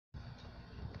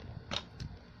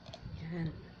Yan.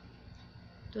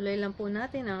 Tuloy lang po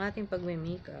natin ang ating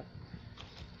pagme-makeup.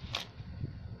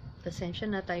 Pasensya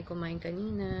na, tayo kumain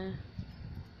kanina.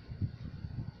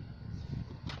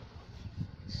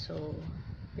 So,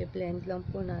 i-blend lang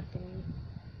po natin.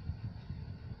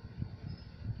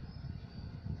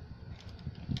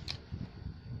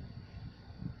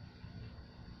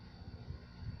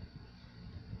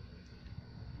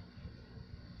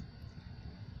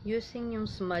 Using yung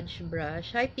smudge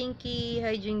brush. Hi Pinky!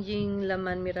 Hi Jingjing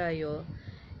Laman Mirayo.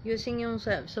 Using yung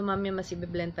sumami mas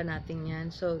i-blend pa natin yan.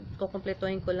 So,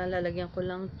 kukumpletuhin ko lang, lalagyan ko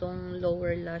lang tong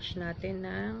lower lash natin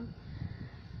ng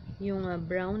yung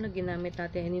brown na ginamit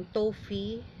natin. Yung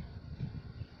toffee.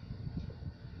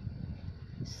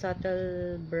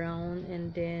 Subtle brown.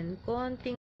 And then,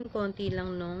 konti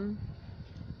lang nung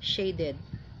shaded.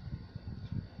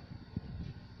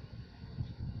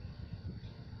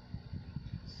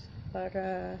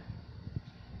 Para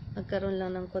magkaroon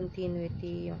lang ng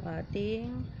continuity yung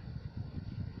ating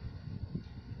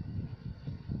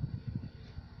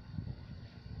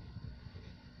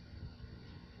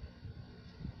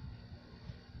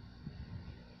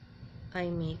eye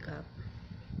makeup.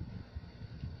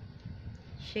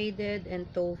 Shaded and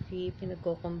toffee,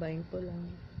 pinagko-combine ko lang.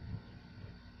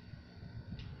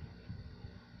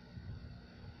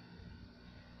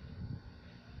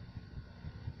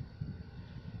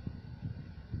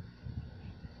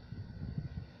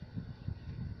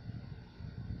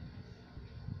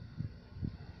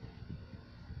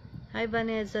 Hi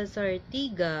Vanessa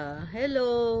Sartiga.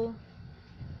 Hello.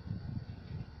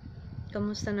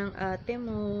 Kamusta ng ate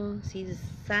mo? Si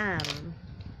Sam.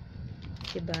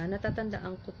 Diba?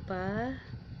 Natatandaan ko pa.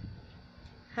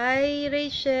 Hi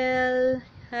Rachel.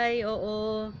 Hi,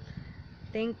 oo.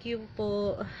 Thank you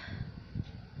po.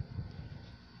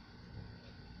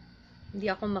 Hindi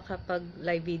ako makapag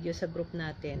live video sa group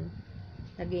natin.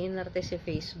 Nag-iinarte si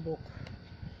Facebook.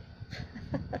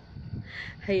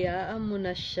 Hayaan mo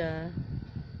na siya.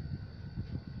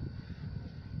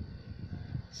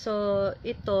 So,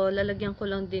 ito, lalagyan ko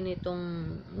lang din itong,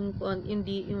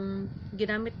 yung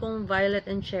ginamit kong violet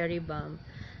and cherry balm.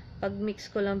 Pag mix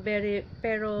ko lang,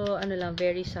 pero ano lang,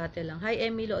 very subtle lang. Hi,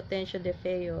 Emilio Otencio de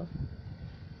Feo.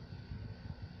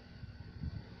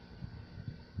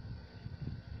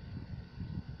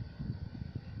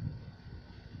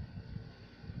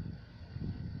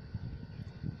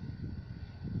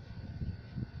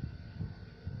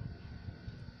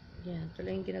 Yan, ito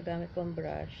lang yung ginagamit kong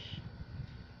brush.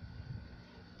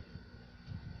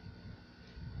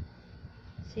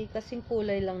 See, kasing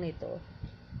kulay lang nito.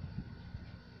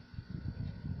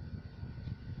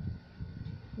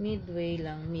 Midway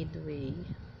lang, midway.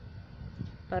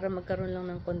 Para magkaroon lang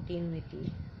ng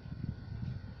continuity.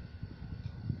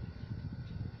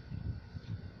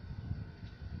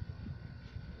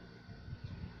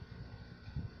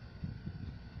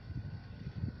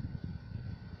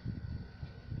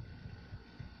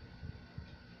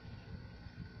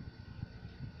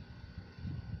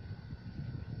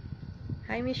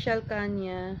 Hi, Michelle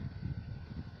Kanya.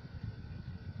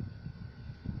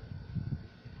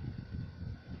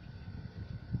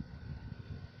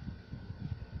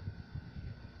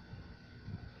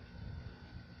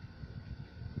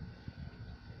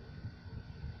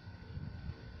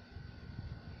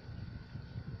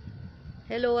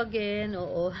 Hello again.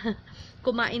 Oo.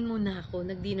 Kumain muna ako.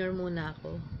 Nag-dinner muna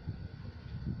ako.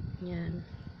 Yan.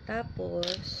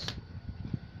 Tapos,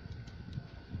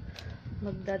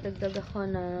 magdadagdag ako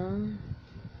ng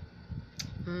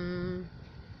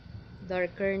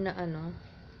darker na ano,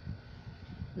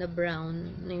 na brown,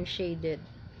 na yung shaded.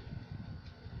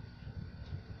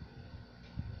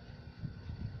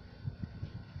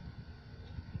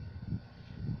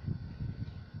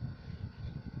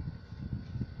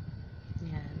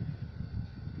 Yan.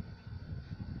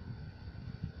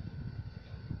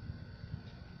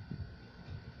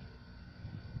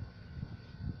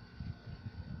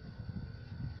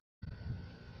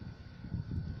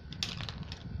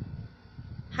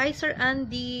 Hi, Sir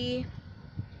Andy.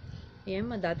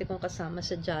 Ayan, dati kong kasama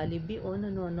sa Jollibee. O,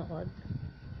 nanonood.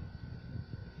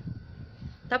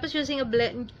 Tapos, using a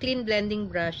clean blending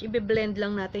brush, i-blend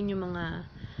lang natin yung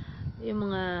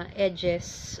mga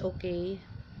edges. Okay?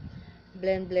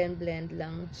 Blend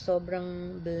lang.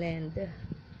 Sobrang blend.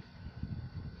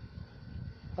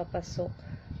 Papasok.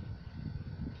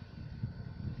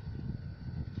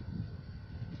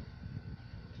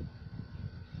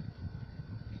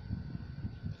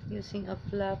 Using a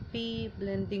fluffy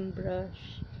blending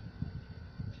brush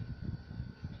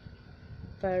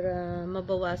para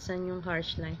mabawasan yung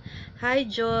harsh line. Hi,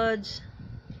 George!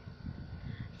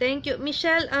 Thank you.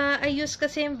 Michelle, I use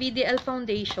kasi yung VDL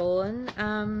foundation.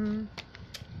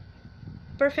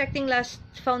 Perfecting Last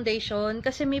foundation.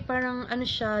 Kasi may parang, ano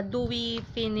siya, dewy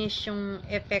finish yung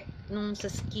effect nung sa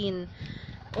skin.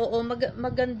 Oo,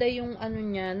 maganda yung ano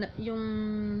niya, yung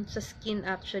sa skin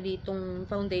actually, itong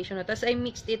foundation na. Tapos I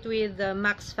mixed it with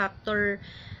Max Factor,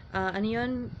 ano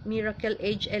yun? Miracle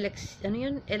Age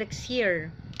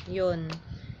Elixir. Yun.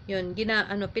 Yun,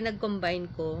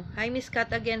 pinag-combine ko. Hi Miss Kat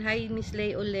again. Hi Miss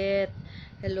Lay ulit.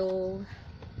 Hello.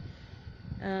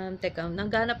 Teka,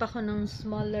 naghanap ako ng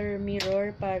smaller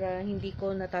mirror para hindi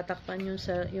ko natatakpan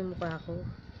yung mukha ko.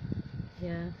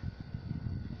 Yeah.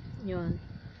 Yun.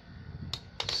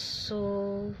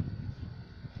 So,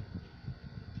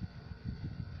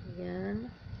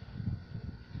 yan.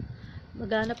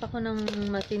 Maghanap ako ng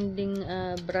matinding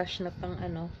brush na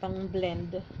pang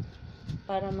blend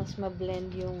para mas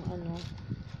ma-blend yung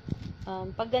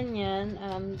pag ganyan,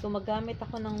 gumagamit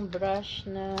ako ng brush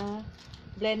na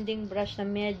blending brush na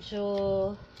medyo,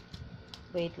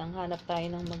 wait lang, hanap tayo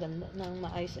ng maganda, ng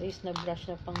maayos-ayos na brush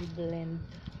na pang blend.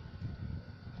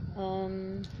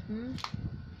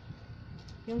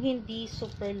 Yung hindi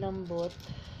super lambot.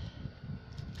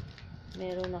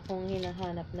 Meron akong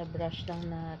hinahanap na brush lang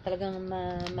na talagang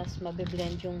mas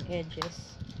mabiblend yung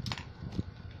edges.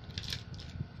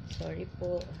 Sorry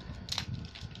po.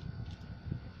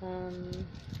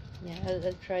 Yeah,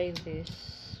 I'll try this.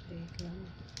 Wait lang.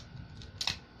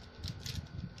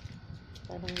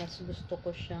 Parang mas gusto ko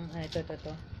siyang, ito.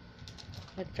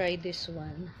 I'll try this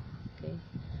one. Okay.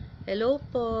 Hello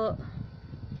po.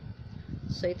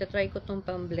 So, itatry ko itong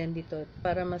pang-blend dito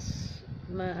para mas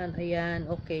ayan,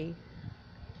 okay.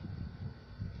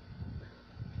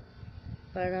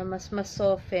 Para mas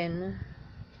soften.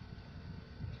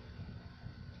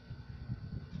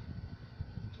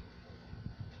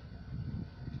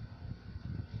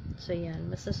 So, yan.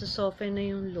 Mas soften na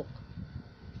yung look.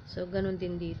 So, ganun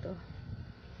din dito.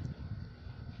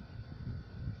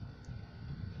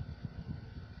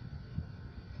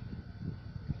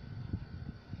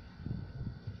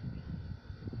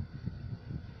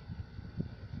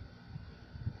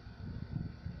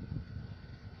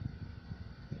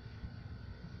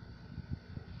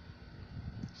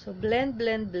 So, blend.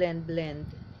 Blend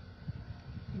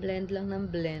lang ng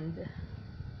blend.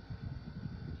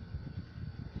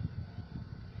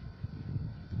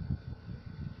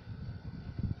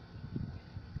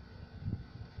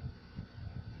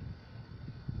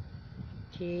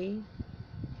 Okay.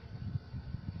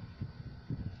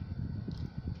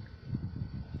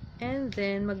 And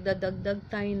then, magdadagdag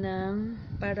tayo ng,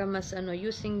 para mas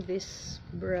using this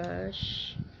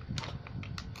brush,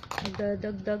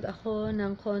 magdadagdag ako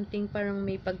ng konting parang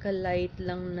may pagka-light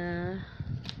lang na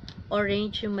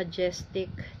orange yung majestic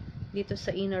dito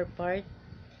sa inner part.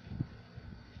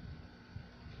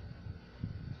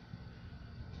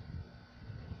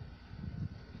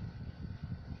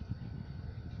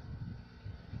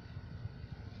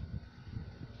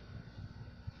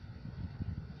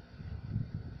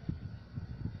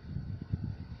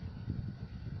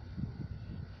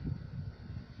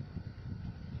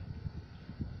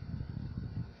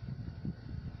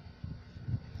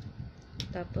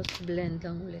 Tapos blend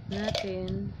lang ulit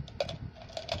natin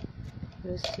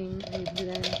using a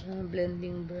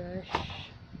blending brush.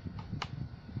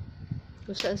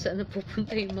 Kung saan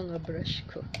napupunta yung mga brush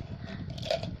ko.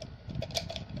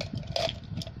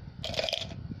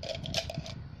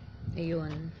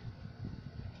 Ayun.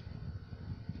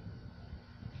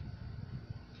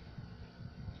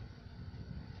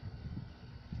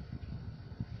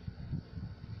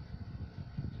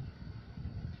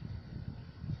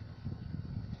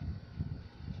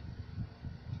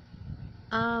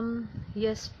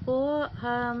 Yes po.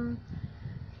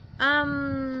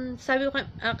 Sabi ko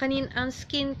kanina, ang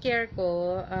skincare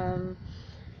ko,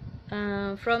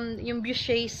 from yung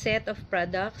Boucher set of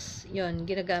products, yun,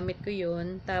 ginagamit ko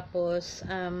yun. Tapos,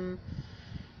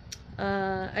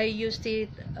 I used it,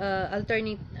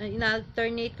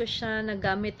 in-alternate ko siya,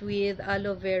 nagamit with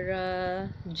aloe vera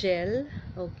gel.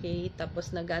 Okay.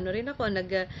 Tapos, rin ako,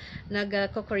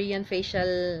 nag-Korean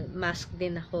facial mask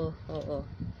din ako. Oo.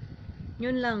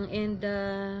 Yun lang. And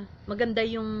maganda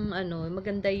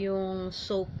yung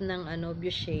soap ng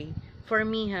Boucher. For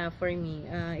me for me.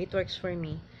 It works for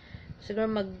me. Siguro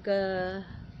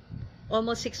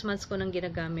almost 6 months ko nang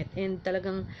ginagamit. And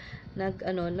talagang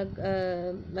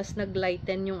mas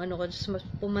nag-lighten yung ko, just mas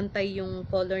pumantay yung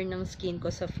color ng skin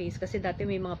ko sa face kasi dati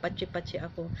may mga patchi-patchi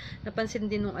ako. Napansin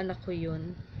din nung anak ko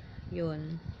yun.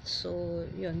 Yun. So,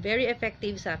 yun, very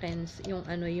effective sa akin yung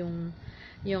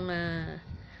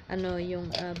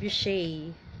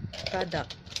Boucher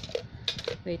product.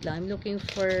 Wait lang, I'm looking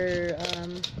for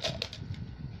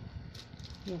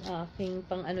yung aking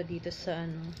pang ano dito sa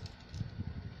ano.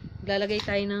 Lalagay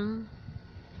tayo ng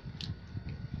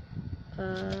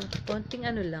konting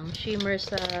ano lang, shimmer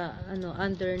sa ano,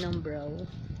 under ng brow.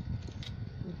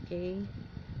 Okay.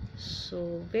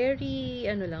 So, very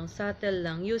ano lang, subtle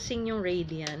lang, using yung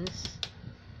radiance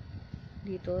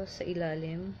dito sa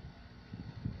ilalim.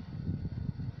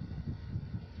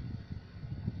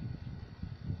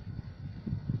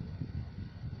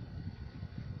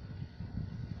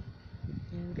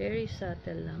 Very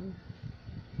subtle lang.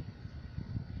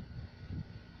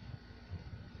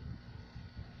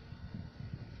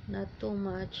 Not too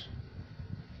much.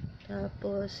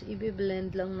 Tapos,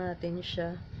 i-blend lang natin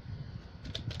siya.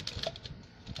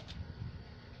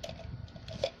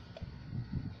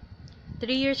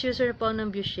 Three years user po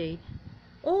ng Boucher.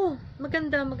 Oh,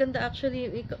 maganda, maganda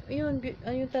actually. Yun,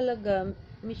 ayun talaga,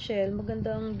 Michelle,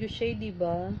 maganda ang Boucher,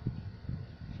 diba?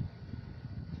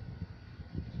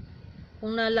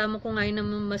 Kung nalaman ko ngayon na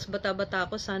mas bata-bata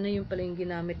ako, sana yung pala yung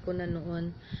ginamit ko na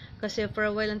noon. Kasi for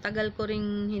a while, ang tagal ko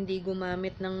ring hindi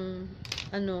gumamit ng,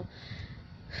 ano,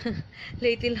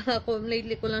 lately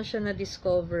ko lang siya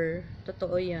na-discover.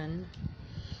 Totoo yan.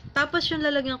 Tapos yung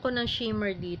lalagyan ko ng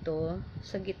shimmer dito,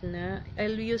 sa gitna.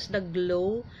 I'll use the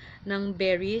glow ng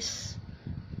Berries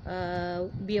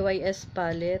BYS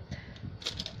palette.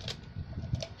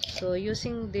 So,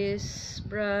 using this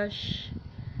brush,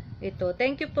 ito.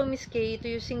 Thank you po, Miss Kay. Ito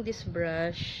using this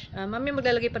brush. Mami,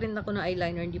 maglalagay pa rin ako ng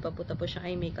eyeliner. Hindi pa po tapos yung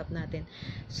eye makeup natin.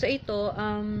 So, ito,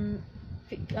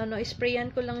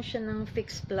 sprayan ko lang siya ng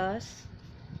Fix Plus.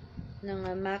 Ng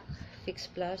MAC Fix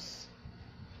Plus.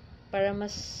 Para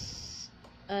mas,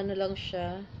 ano lang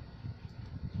siya.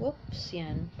 Oops,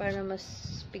 yan. Para mas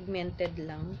pigmented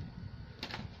lang.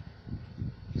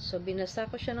 So, binasa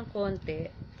ko siya ng konti.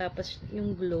 Tapos,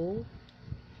 yung glow.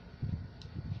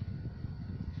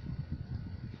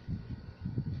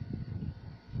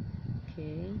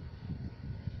 Okay.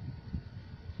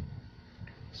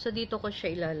 So, dito ko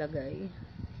siya ilalagay.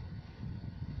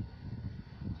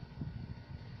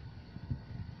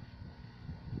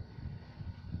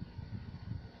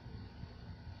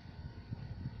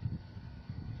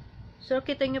 So,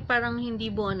 kita nyo parang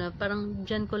hindi buo na. Parang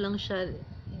dyan ko lang siya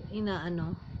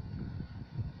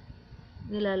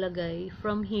nilalagay.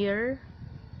 From here,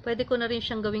 pwede ko na rin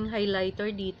siyang gawing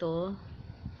highlighter dito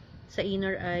sa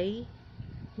inner eye.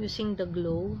 Using the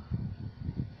glow.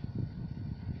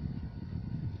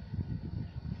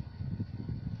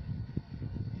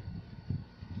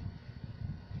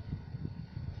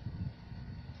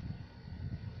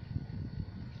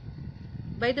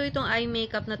 By the way, itong eye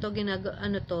makeup na to,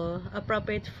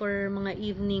 appropriate for mga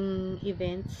evening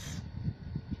events.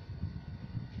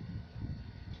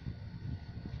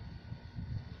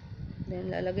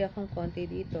 Then, lalagay akong konti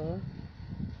dito.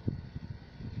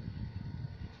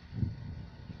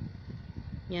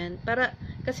 Yan.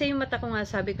 Kasi yung mata ko nga,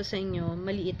 sabi ko sa inyo,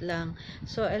 maliit lang.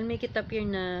 So, I'll make it appear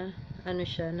na,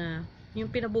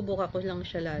 yung pinabubuka ko lang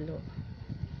siya lalo.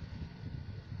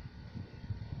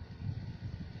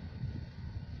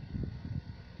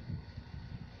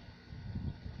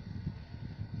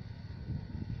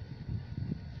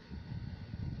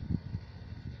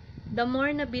 The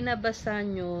more na binabasa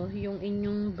nyo yung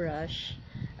inyong brush,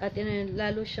 at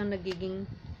lalo siyang nagiging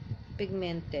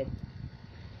pigmented.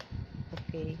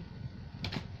 Okay.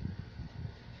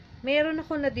 Meron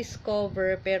ako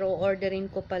na-discover, pero orderin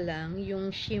ko pa lang,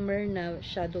 yung shimmer na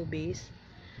shadow base.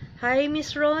 Hi,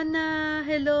 Miss Rona!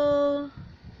 Hello!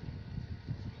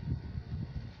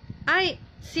 Ay,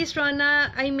 Sis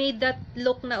Rona, I made that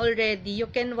look na already. You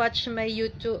can watch my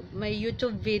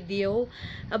YouTube video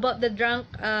about the drunk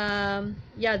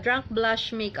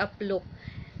blush makeup look.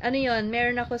 Ano yon?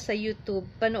 Meron ako sa YouTube.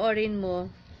 Panoorin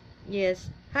mo. Yes.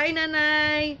 Hi,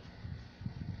 Nanay!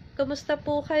 Kamusta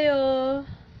po kayo?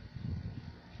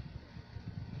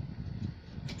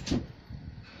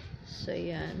 So,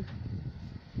 yan.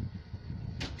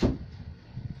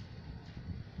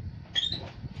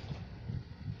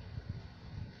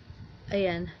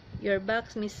 Ayan. Your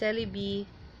box, Miss Sally B.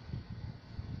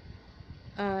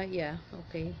 Yeah.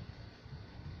 Okay.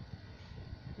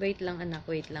 Wait lang, anak.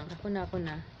 Wait lang. Ako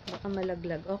na. Baka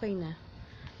malaglag. Okay na.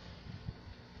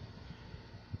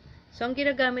 So, ang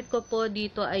ginagamit ko po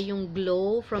dito ay yung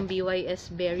Glow from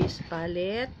BYS Berries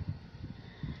palette.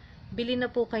 Bili na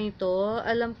po kayo ito.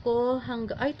 Alam ko,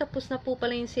 tapos na po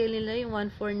pala yung sale nila, yung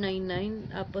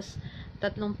 1499. Tapos,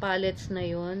 3 palettes na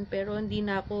yon. Pero, hindi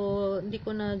ko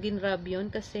na ginrab yun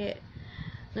kasi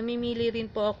namimili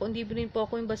rin po ako. Hindi rin po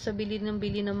ako yung basta bili ng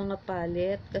mga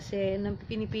palette kasi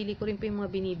pinipili ko rin po yung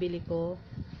mga binibili ko.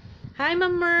 Hi,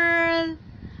 Ma'am Merl!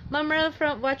 Ma'am Merl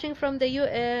watching from the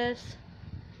US.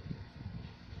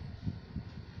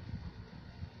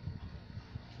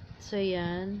 So,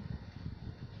 yan.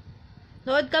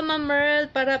 Nood ka, Ma'am Merl,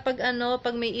 para pag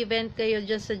pag may event kayo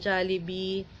dyan sa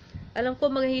Jollibee. Alam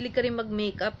ko, maghilig ka rin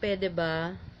mag-makeup eh, 'di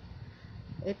ba?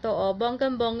 Ito,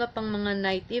 bonggang-bongga pang mga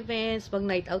night events, pag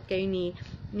night out kayo ni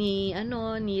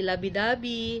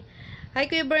Labi-Dabi. Hi,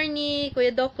 Kuya Bernie,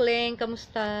 Kuya Dokleng,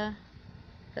 kamusta?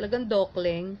 Talagang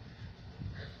Dokleng.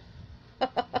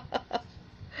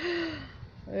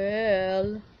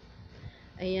 Well,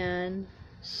 ayan.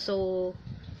 So,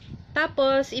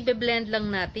 tapos, ibe-blend lang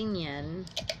natin yan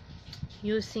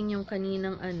using yung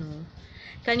kaninang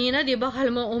Kanina, di ba, kala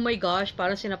mo, oh my gosh,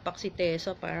 parang sinapak si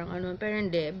Tessa, parang pero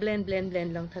hindi, blend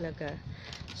lang talaga.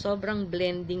 Sobrang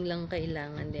blending lang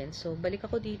kailangan din. So, balik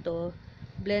ako dito,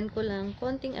 blend ko lang,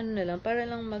 konting na lang, para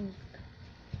lang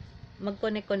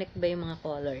mag-connect ba yung mga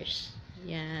colors.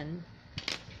 Yan.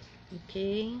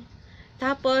 Okay.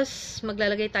 Tapos,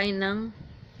 maglalagay tayo ng,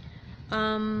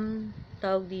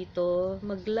 tawag dito,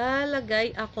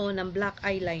 maglalagay ako ng black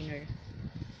eyeliner.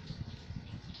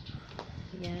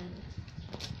 Yan.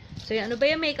 So, ano ba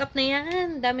yung makeup na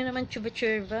yan? Dami naman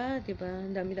chuba-churva, diba?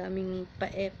 Dami-daming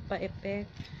pa-effect.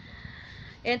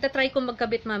 And tatry ko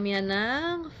magkabit mamaya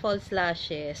ng false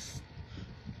lashes.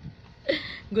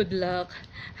 Good luck.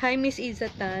 Hi, Miss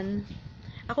Izatan.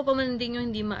 Ako pa man din yung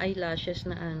hindi ma-eyelashes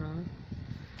na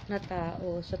na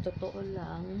tao. Sa totoo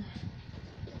lang.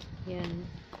 Yan.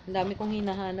 Ang dami kong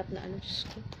hinahanap na Diyos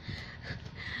ko.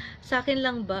 Sa akin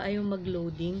lang ba ayaw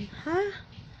mag-loading? Ha?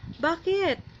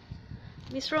 Bakit?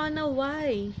 Miss Rona,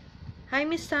 why? Hi,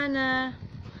 Miss Sana.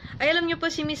 Ay, alam niyo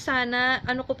po si Miss Sana.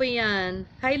 Ano ko pa yan?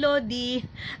 Hi, Lodi.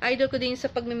 Idol ko din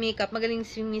sa pag-makeup. Magaling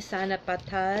si Miss Sana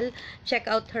Patal. Check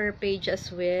out her page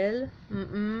as well.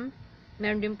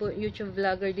 Meron din po, YouTube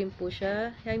vlogger din po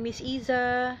siya. Hi, Miss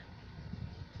Iza.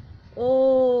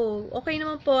 Oh, okay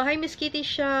naman po. Hi, Miss Kitty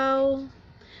Shaw.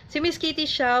 Si Miss Kitty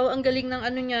Shaw, ang galing ng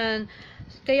niyan.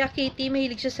 Kaya Kitty,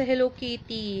 mahilig siya sa Hello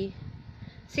Kitty.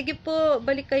 Sige po,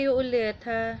 balik kayo ulit,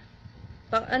 ha?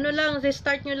 Lang,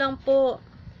 restart nyo lang po.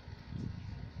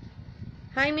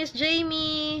 Hi, Miss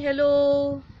Jamie.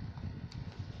 Hello.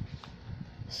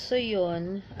 So,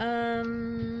 yun.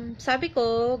 Sabi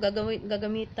ko, gagamit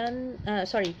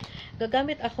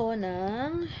ako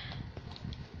ng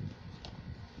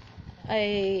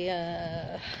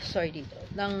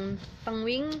ng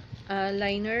pang-wing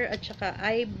liner at saka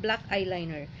black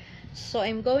eyeliner. So,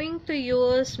 I'm going to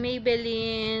use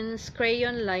Maybelline's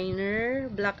Crayon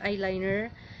Liner, Black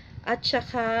Eyeliner, at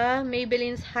saka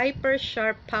Maybelline's Hyper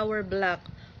Sharp Power Black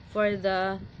for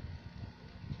the,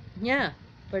 yan.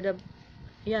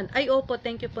 Ay, opo,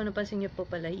 thank you po, napansin niyo po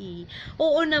pala.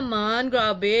 Oo naman,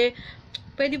 grabe.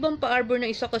 Pwede bang pa-arbor na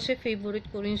isa kasi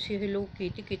favorite ko rin si Hello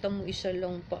Kitty. Kita mo isa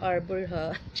lang pa-arbor,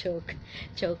 ha?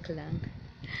 Joke lang.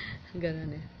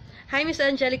 Ganun eh. Hi, Miss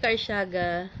Angelica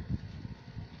Arsiaga.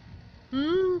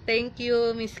 Thank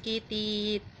you, Miss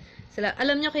Kitty.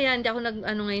 Alam nyo kaya hindi ako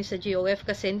ngayon sa GOF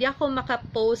kasi hindi ako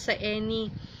makapost sa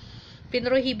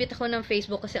pinrohibit ako ng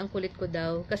Facebook kasi ang kulit ko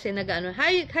daw. Kasi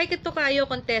hi kito kayo,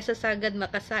 Contessa sagad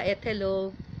makasait.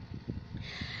 Hello.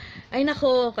 Ay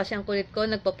nako, kasi ang kulit ko,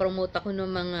 nagpa-promote ako ng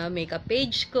mga makeup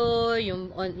page ko, yung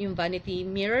vanity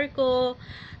mirror ko.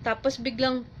 Tapos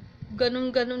biglang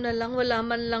ganun na lang, wala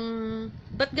man lang,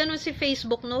 ba't ganun si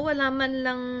Facebook, no? Wala man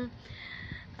lang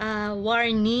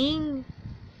warning.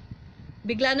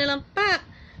 Bigla na lang, pak!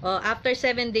 After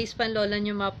 7 days pa lola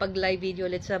nyo mapag-live video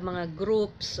ulit sa mga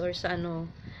groups or sa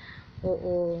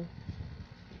Oo.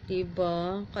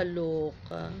 Diba?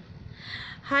 Kaloka.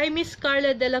 Hi, Miss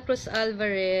Carla de la Cruz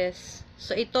Alvarez.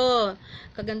 So, ito,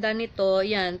 kaganda nito,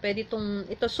 yan,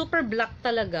 ito super black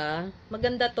talaga.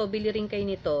 Maganda to, bili rin kayo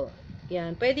nito.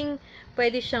 Yan,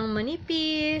 pwede siyang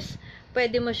manipis,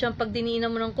 pwede mo siyang pag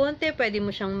diniinan mo ng konti,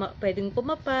 pwedeng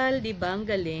pumapal, di ba? Ang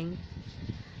galing.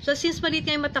 So, since maliit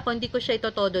nga yung mata ko, hindi ko siya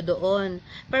itotodo doon.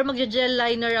 Pero magja-gel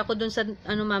liner ako doon sa,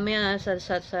 mamaya, sa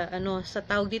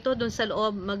tawag dito, doon sa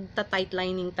loob, magta-tight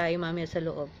lining tayo mamaya sa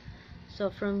loob.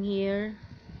 So, from here,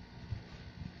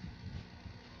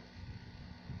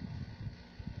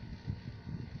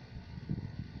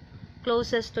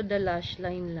 closest to the lash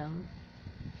line lang.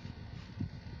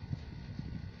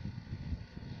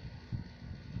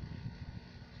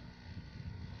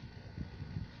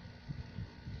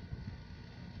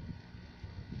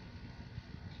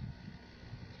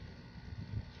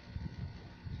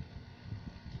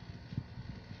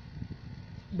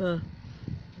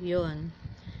 Yun.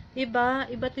 Iba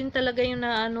din talaga yung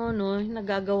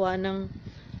nagagawa ng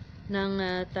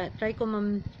try ko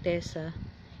Ma'am Tessa.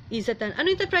 Iza Tan. Ano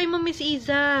yung try mo, Miss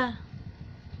Iza?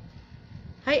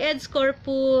 Hi, Eds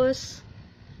Corpus.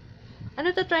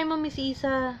 Ano try mo, Miss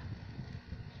Iza?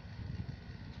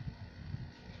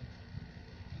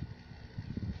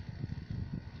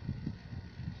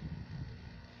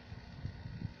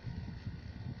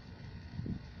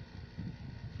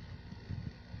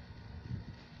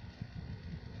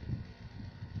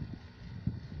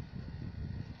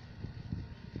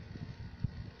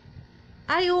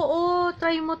 Ay, oo.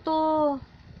 Try mo to.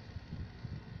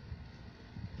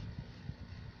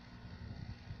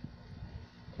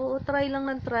 Oo, try lang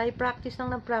ng try. Practice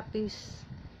lang ng practice.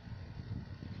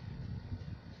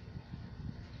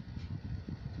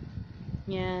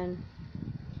 Yan.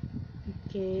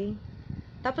 Okay.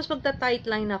 Tapos magta-tight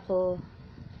line ako.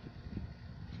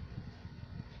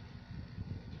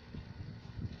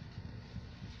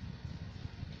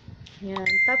 Yan.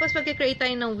 Tapos magki-create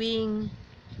tayo ng wing.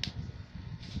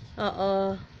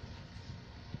 Oo.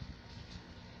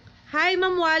 Hi,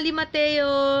 Ma'am Wally Mateo.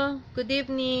 Good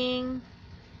evening.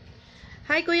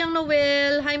 Hi, Kuyang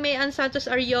Noel. Hi, Mayan Santos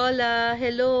Ariola.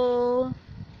 Hello.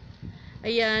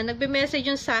 Ayan, nagbe-message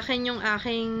yung sa akin yung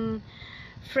aking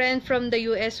friend from the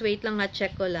US. Wait lang ha,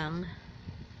 check ko lang.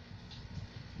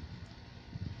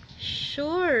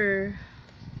 Sure.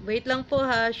 Wait lang po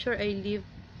ha. Sure, I live.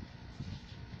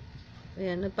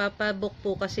 Ayan, nagpapabook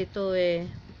po kasi to eh.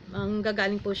 Ang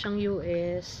gagaling po siyang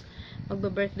US.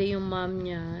 Magbe-birthday yung mom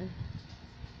niya.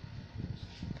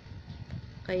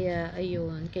 Kaya,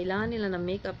 ayun. Kailangan nila ng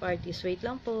makeup artist. Wait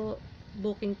lang po.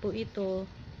 Booking po ito.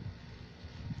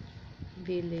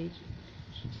 Village.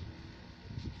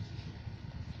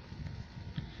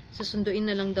 Susunduin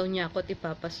na lang daw niya ako at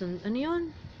ipapasundo. Ano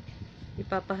yun?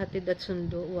 Ipapahatid at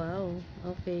sundo. Wow.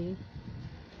 Okay.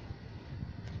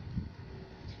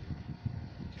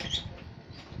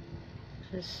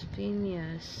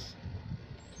 Piñas.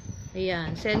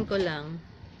 Ayan, send ko lang.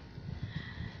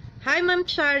 Hi, Ma'am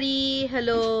Chari.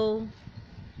 Hello.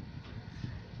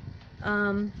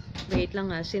 Wait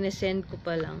lang ha. Sinesend ko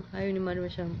pa lang. Ayaw ni Mother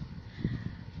siyang.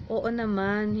 Oo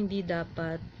naman, hindi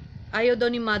dapat. Ayaw daw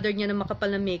ni mother niya na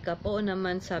makapal na makeup. Oo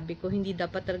naman, sabi ko, hindi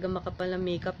dapat talaga makapal na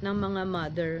makeup ng mga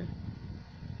mother.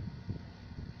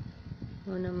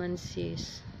 Oo naman,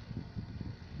 sis.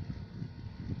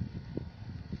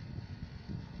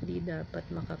 Hindi dapat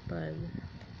makapal.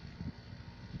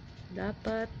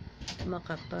 Dapat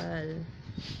makapal.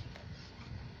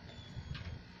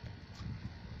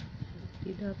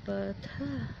 Hindi dapat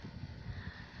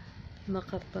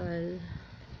makapal.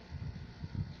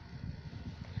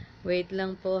 Wait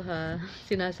lang po ha.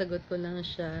 Sinasagot ko lang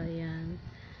siya. Ayan.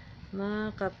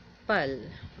 Makapal.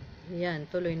 Ayan.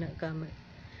 Tuloy na kamay.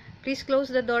 Please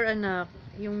close the door, anak.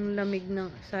 Yung lamig ng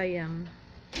sayang.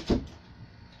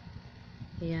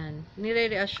 Ayan.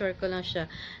 Nire-reassure ko lang siya.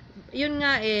 Yun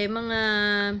nga eh,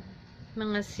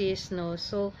 mga sis, no?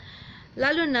 So,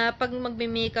 lalo na, pag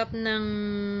magme-makeup ng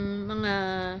mga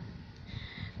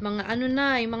ano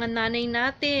na, yung mga nanay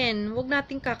natin, wag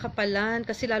nating kakapalan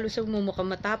kasi lalo sa mumukha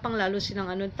matapang, lalo silang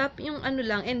ano, yung ano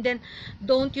lang, and then,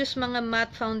 don't use mga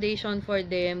matte foundation for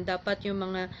them. Dapat yung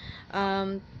mga,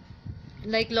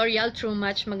 like L'Oreal True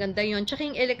Match, maganda yun. Tsaka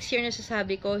yung Elixir na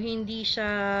sasabi ko, hindi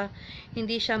siya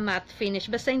matte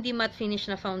finish. Basta hindi matte finish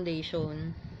na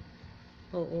foundation.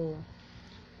 Oo.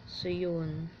 So,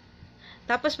 yun.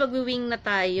 Tapos, mag-wing na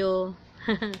tayo.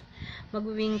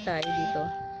 Mag-wing tayo dito.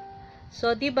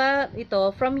 So, diba,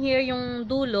 ito, from here, yung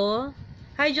dulo.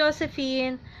 Hi,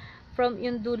 Josephine. From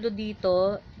yung dulo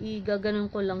dito, igaganon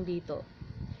ko lang dito.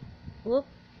 Whoop.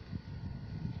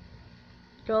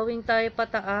 Drawing tayo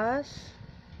pataas.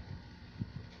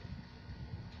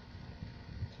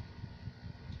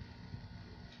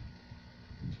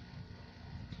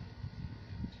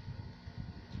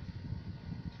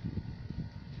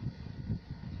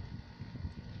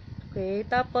 Okay,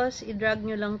 tapos i-drag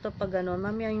nyo lang to pag ano,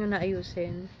 mamaya nyo na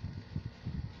ayusin.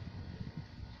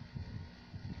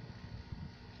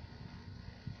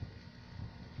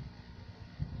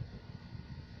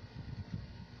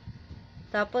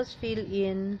 Tapos fill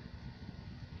in.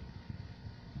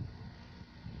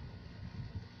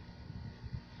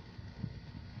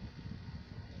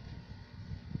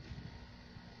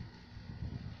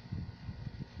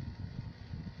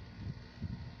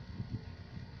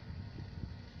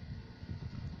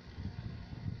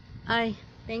 Ay,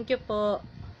 thank you po.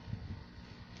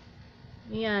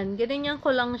 Yan, ganyan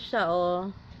ko lang siya,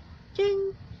 oh.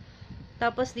 Ching!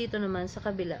 Tapos dito naman, sa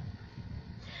kabila.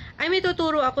 Ay, may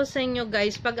tuturo ako sa inyo,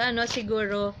 guys. Pag ano,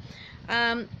 siguro,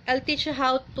 I'll teach you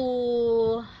how to,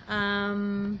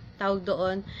 tawag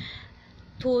doon,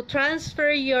 to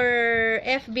transfer your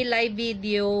FB live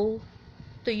video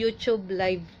to YouTube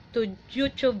live, to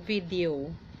YouTube video.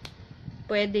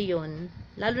 Pwede yun.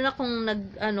 Lalo na kung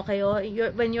ano kayo,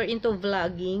 when you're into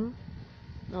vlogging.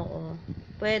 Oo.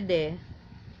 Pwede.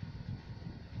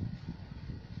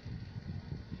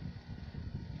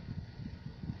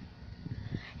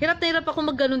 Hirap na hirap ako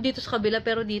magganon dito sa kabila,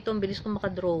 pero dito, ang bilis kong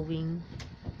makadrawing.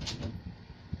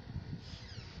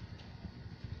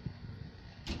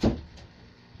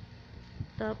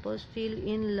 Tapos, fill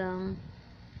in lang.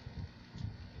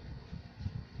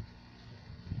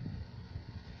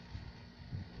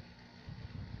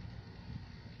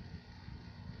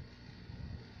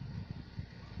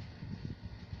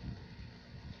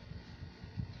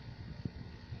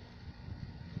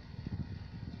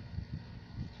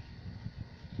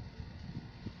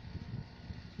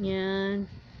 Yan.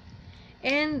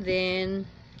 And then,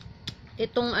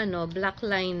 itong ano, black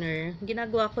liner,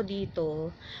 ginagawa ko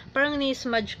dito, parang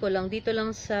ni-smudge ko lang, dito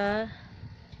lang sa,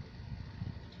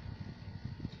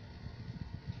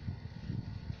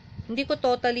 hindi ko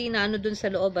totally na ano dun sa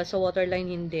loob, sa waterline,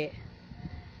 hindi.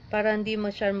 Para hindi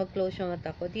masyadong mag-close yung mata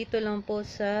ko. Dito lang po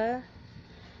sa,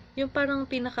 yung parang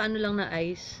pinaka-ano lang na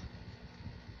eyes.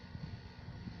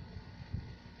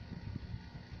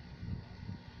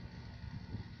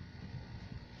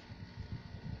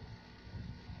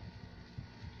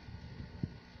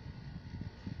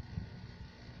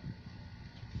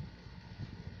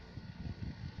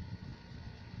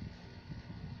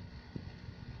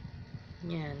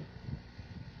 Yan.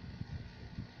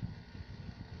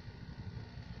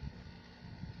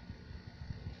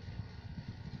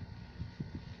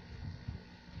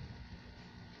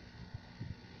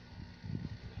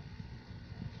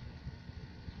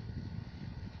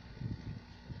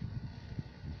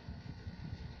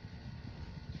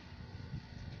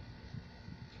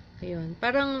 Ayun.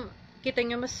 Parang, kita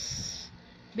nyo, mas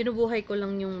binubuhay ko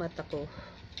lang yung mata ko.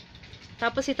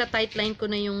 Tapos, ita-tightline ko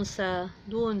na yung sa,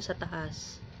 doon sa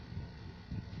taas.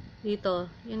 Dito.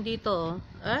 Yung dito,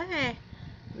 ay,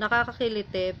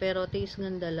 nakakakilite, pero tiis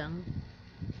ganda lang.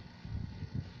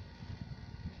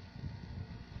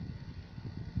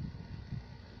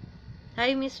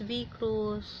 Hi, Miss V.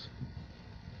 Cruz.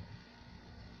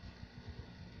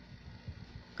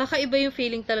 Kakaiba yung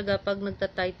feeling talaga pag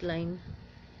nagta-tightline.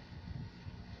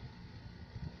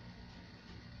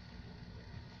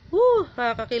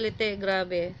 Kakakilite,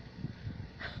 grabe.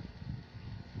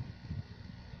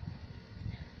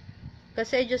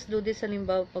 Kasi I just do this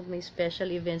halimbawa pag may special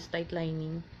events,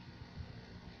 tightlining.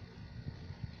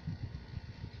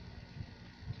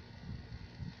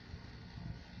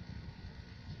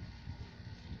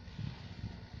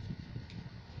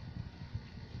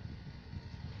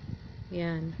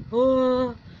 Yan.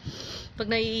 Pag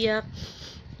naiiyak,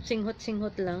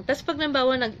 singhot-singhot lang. Tapos pag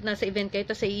nambawa nasa event kayo,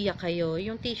 tapos iiyak kayo,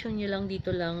 yung tissue nyo lang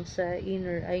dito lang sa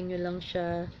inner eye nyo lang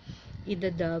siya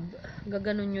idadab.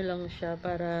 Gaganon nyo lang siya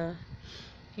para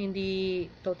hindi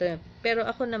total. Pero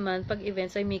ako naman, pag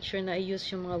events, I make sure na I use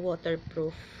yung mga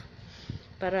waterproof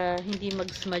para hindi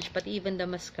mag-smudge, pati even the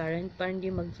mascara, para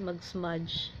hindi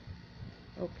mag-smudge.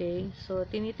 Okay? So,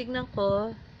 tinitignan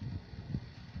ko.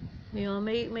 Yun,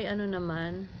 may ano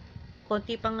naman.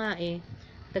 Konti pa nga eh.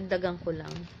 Dagdagan ko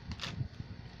lang.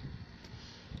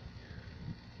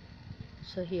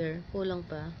 So, here. Kulang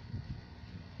pa.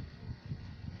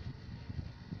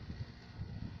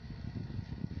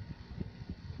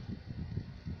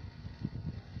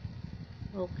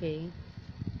 Okay.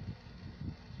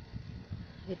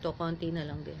 Ito, konti na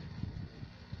lang din.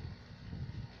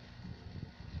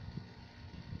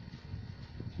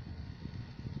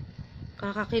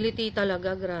 Kakakiliti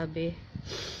talaga, grabe.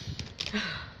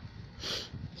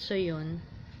 So, yun.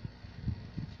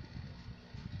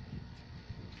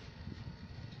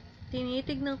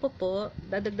 Tinitignan ko po,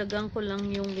 dadagdagan ko lang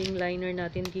yung wing liner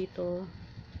natin dito.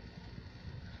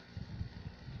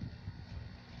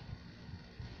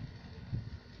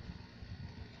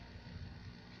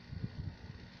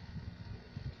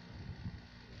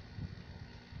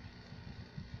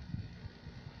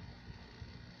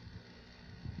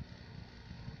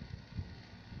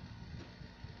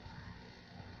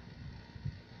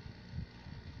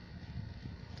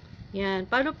 Yan.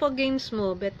 Paano po games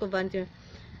mo? Bet ko Vantir.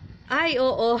 Ay,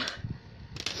 oo.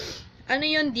 Ano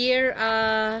yun, dear?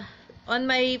 On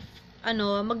my,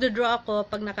 magdodraw ako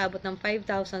pag nakabot ng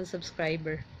 5,000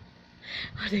 subscriber.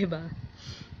 O, diba?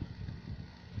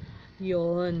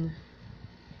 Yun.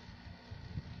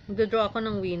 Magdodraw ako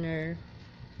ng winner.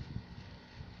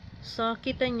 So,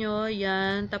 kita nyo,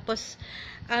 yan. Tapos,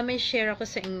 may share ako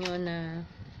sa inyo na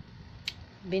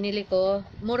binili ko.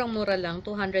 Murang-mura lang.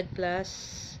 200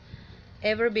 plus.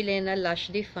 Ever Bilena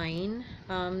Lush Define.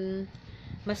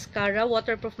 mascara,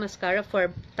 waterproof mascara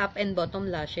for top and bottom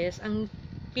lashes. Ang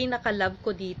pinaka-love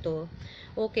ko dito,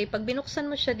 okay, pag binuksan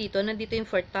mo siya dito, nandito yung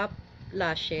for top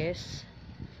lashes.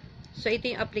 So,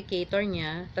 ito yung applicator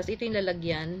niya. Tapos, ito yung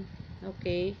lalagyan.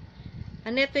 Okay.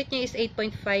 Ang net weight niya is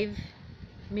 8.5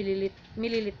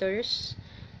 milliliters.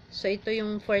 So, ito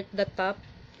yung for the top.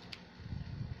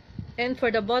 And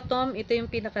for the bottom, ito yung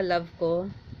pinaka-love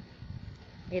ko.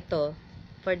 Ito,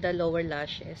 for the lower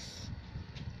lashes.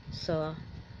 So,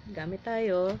 gamit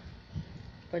tayo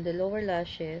for the lower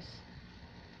lashes.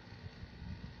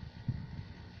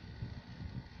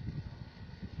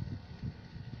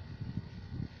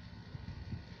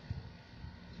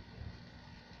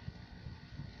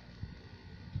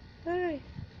 Ay.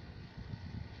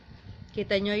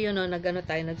 Kita nyo yun, no? Nag-ano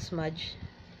tayo, nag-smudge.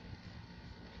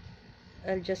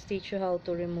 I'll just teach you how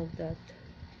to remove that.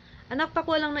 Anak,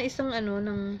 pakuha lang na isang ano,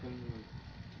 ng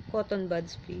cotton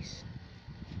buds, please.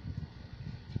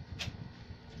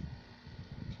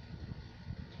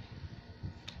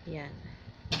 Yan.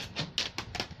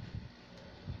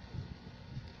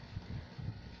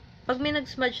 Pag may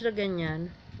nag-smudge na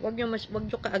ganyan, wag nyo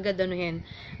kaagad anuhin.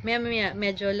 Maya,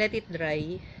 medyo let it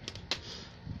dry.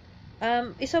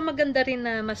 Isang maganda rin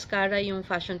na mascara yung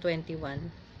Fashion 21.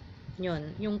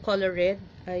 Yun, yung color red.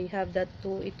 I have that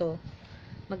too. Ito.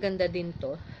 Maganda din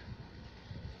to.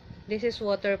 This is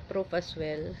waterproof as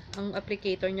well. Ang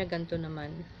applicator niya ganito naman.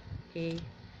 Okay.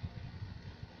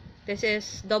 This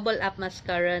is double up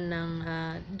mascara ng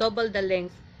double the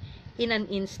length in an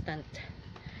instant.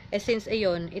 Since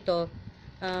ayun, ito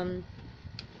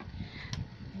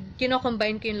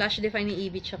kino-combine ko yung lash defining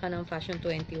EB tsaka ng Fashion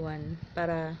 21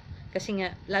 para kasi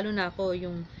nga lalo na ako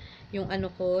yung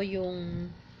ano ko, yung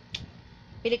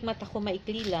pilikmata ko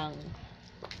maikli lang.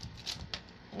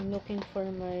 I'm looking for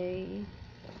my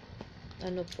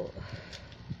ano po.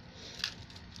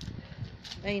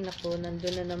 Ay nako,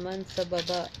 nandun na naman sa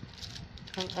baba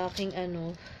ang aking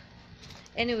ano.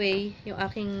 Anyway, yung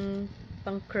aking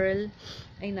pang curl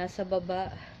ay nasa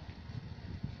baba.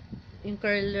 Yung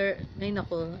curler, ay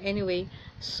nako. Anyway,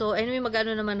 so anyway,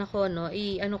 magano naman ako, no?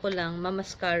 I-ano ko lang,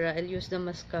 mamaskara. I'll use the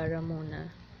mascara muna.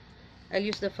 I'll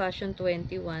use the Fashion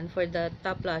 21 for the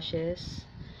top lashes.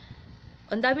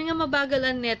 Ang dami nga mabagal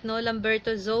ang net, no?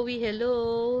 Lamberto Zoe,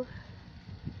 hello!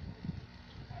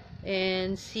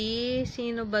 And si,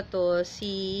 sino ba to?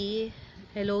 Si,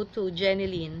 hello to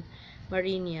Jeneline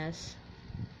Marinas.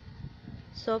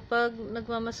 So, pag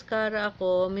nagmamaskara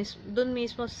ako, dun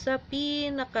mismo sa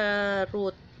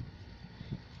pinaka-root.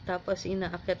 Tapos,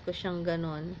 inaakit ko siyang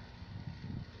ganon.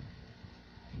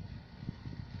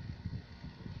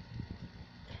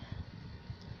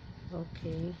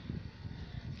 Okay.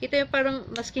 Kita yung parang,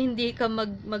 maski hindi ka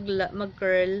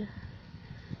mag-curl,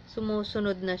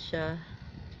 sumusunod na siya.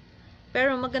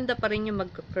 Pero, maganda pa rin yung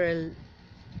magka-curl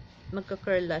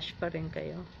lash pa rin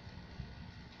kayo.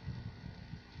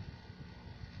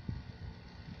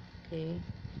 Okay.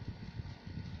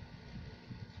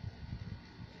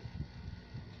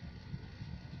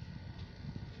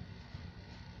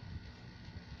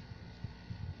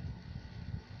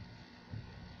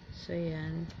 So,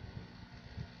 yan.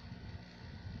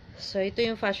 So, ito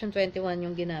yung Fashion 21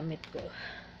 yung ginamit ko.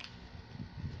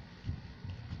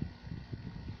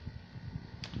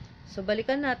 So,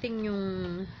 balikan natin yung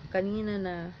kanina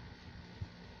na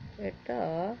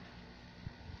ito.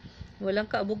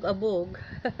 Walang kaabog-abog.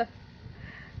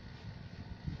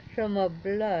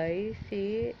 Sumablay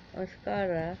si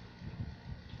mascara.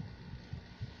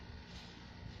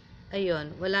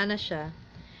 Ayun, wala na siya.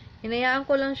 Hinayaan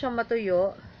ko lang siya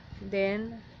matuyo.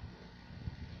 Then,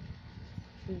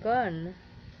 gone.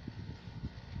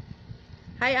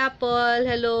 Hi, Apple.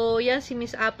 Hello. Yan, si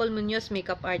Miss Apple Munoz,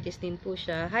 makeup artist din po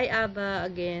siya. Hi, Aba,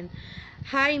 again.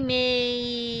 Hi,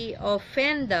 May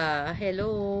Offenda.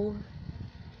 Hello.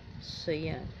 So,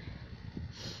 yan.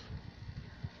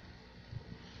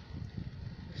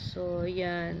 So,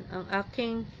 yan. Ang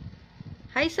aking...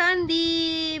 Hi,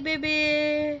 Sandy!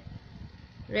 Bebe!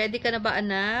 Ready ka na ba,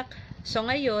 anak? So,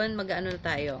 ngayon, mag-ano na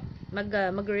tayo?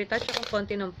 Mag-retouch ako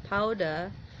konti ng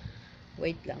powder.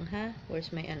 Wait lang, ha?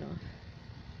 Where's my ano?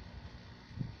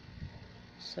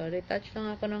 So, retouch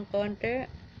lang ako ng konti.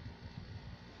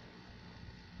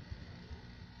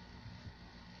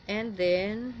 And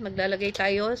then, maglalagay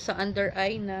tayo sa under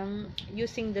eye ng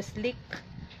using the Sleek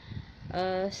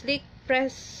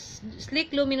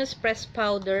Luminous Press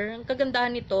Powder. Ang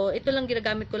kagandahan nito, ito lang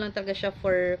ginagamit ko lang talaga siya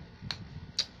for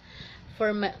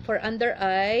under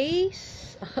eyes.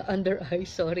 Under eyes,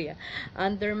 sorry.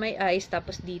 Under my eyes,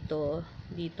 tapos dito.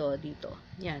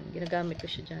 Yan, ginagamit ko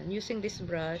siya dyan. Using this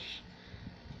brush.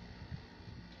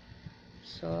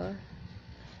 So,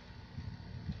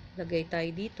 Lagay tayo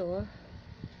dito.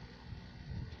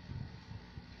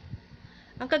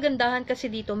 Ang kagandahan kasi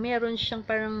dito, meron siyang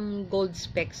parang gold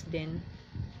specks din.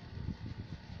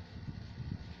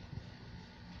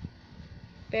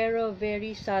 Pero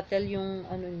very subtle yung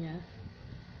ano niya.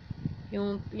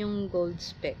 Yung gold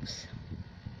specks.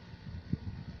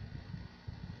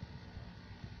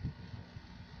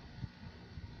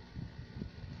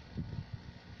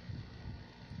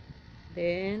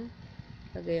 Then,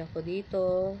 lagay ako dito.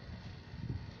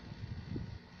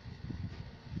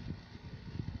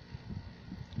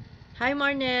 Hi,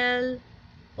 Marnel!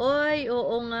 Oy,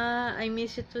 oo nga. I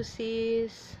miss you too,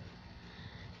 sis.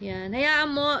 Yan.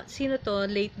 Hayaan mo. Sino to?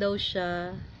 Late daw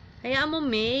siya. Hayaan mo,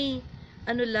 May.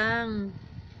 Ano lang.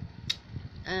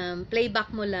 Playback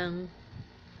mo lang.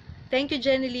 Thank you,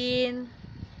 Jeneline.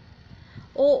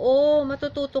 Oo,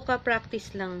 matututo ka.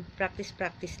 Practice lang.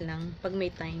 Practice lang. Pag may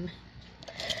time.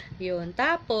 Yun.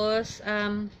 Tapos,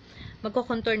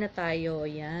 magko-contour na tayo.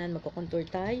 Yan. Magko-contour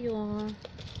tayo.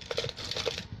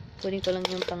 Kunin ko lang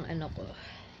yung pang ano ko.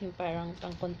 Yung parang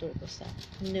pang contour ko sa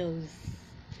nose.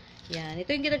 Yan.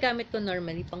 Ito yung ginagamit ko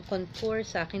normally. Pang contour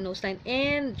sa akin nose line.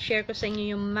 And share ko sa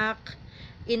inyo yung MAC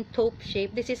in taupe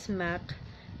shape. This is MAC.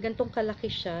 Gantong kalaki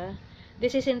siya.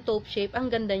 This is in taupe shape.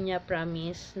 Ang ganda niya,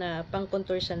 promise. Na pang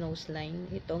contour sa nose line.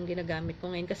 Ito ang ginagamit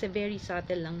ko ngayon. Kasi very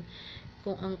subtle lang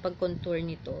kung ang pag-contour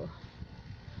nito.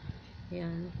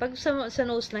 Yan. Pag sa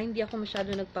nose line, di ako masyado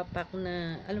nagpapak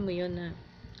na, alam mo yun na,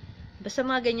 basta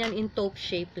mga ganyan in taupe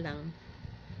shape lang.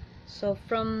 So,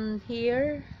 from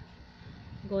here,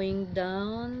 going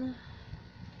down.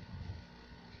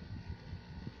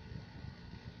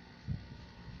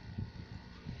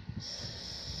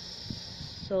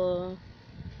 So,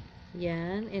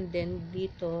 yan. And then,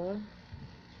 dito.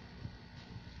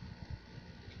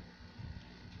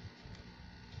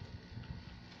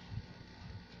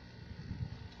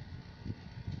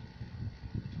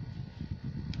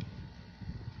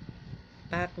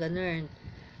 Pack, ganun.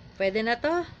 Pwede na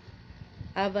to?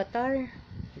 Avatar?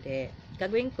 Hindi.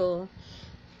 Gagawin ko,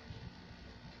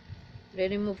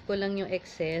 re-remove ko lang yung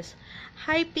excess.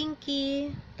 Hi,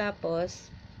 Pinky!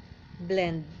 Tapos,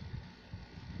 blend.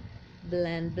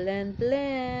 Blend, blend,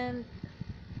 blend.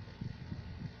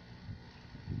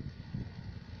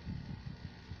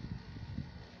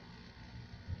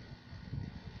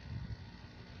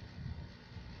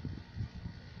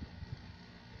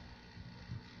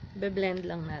 Be-blend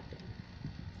lang natin.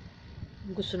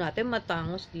 Gusto natin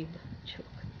matangos, diba? Joke.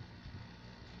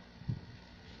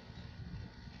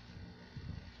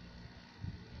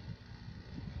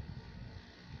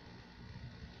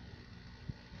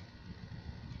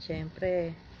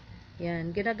 Siyempre, yan.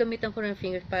 Ginagamitan ko ng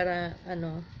finger para,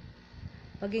 ano,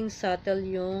 maging subtle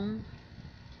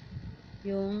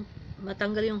yung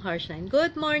matanggal yung harsh line.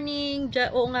 Good morning!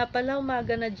 Oo nga pala,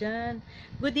 umaga na dyan.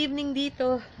 Good evening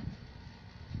dito.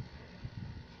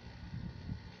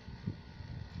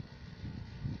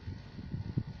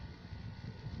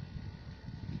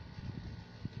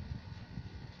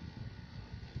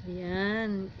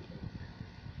 Yan.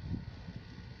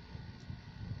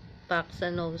 Pack sa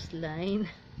nose line.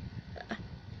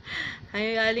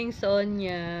 Ay, galing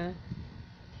Sonia.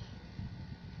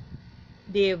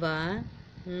 Diba?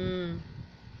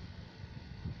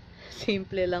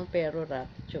 Simple lang pero rock.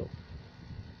 Joke.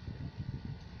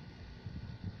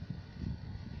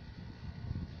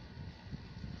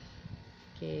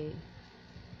 Okay.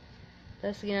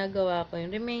 Tapos ginagawa ko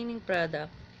yung remaining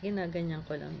product. Ginaganyan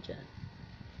ko lang dyan.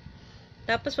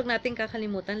 Tapos pag natin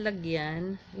kakalimutan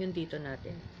lagyan, yung dito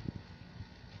natin.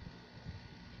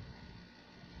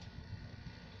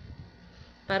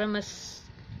 Para mas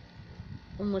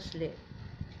umusli.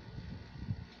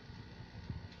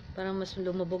 Para mas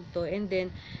lumubog to. And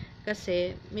then,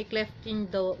 kasi may cleft chin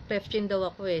daw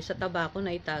ako eh. Sa taba ko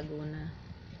na itago na.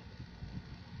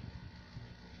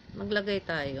 Maglagay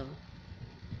tayo.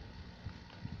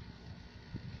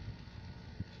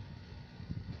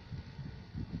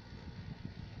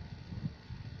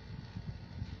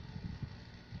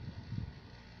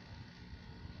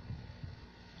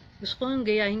 Gusto ko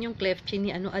gayahin yung cleft chin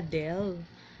ni Adele.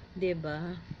 'Di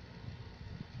ba?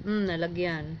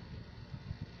 Nalagyan.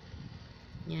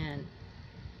 Yan.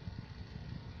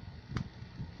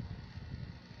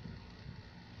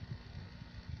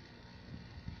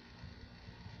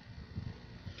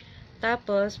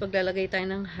 Tapos, paglalagay tayo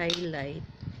ng highlight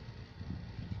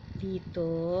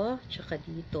dito, tsaka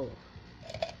dito.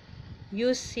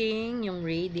 Using yung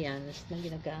radiance na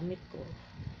ginagamit ko.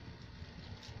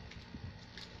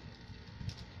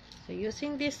 So,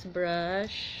 using this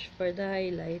brush for the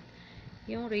highlight,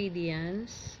 yung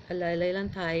radiance, alalay lang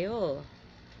tayo.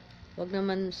 Wag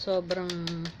naman sobrang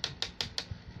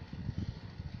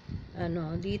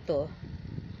ano dito.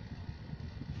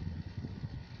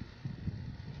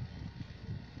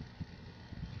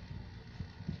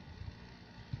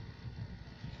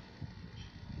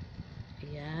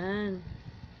 Ayan.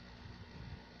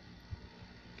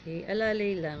 Okay,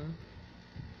 alalay lang.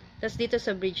 Tapos dito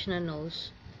sa bridge na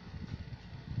nose.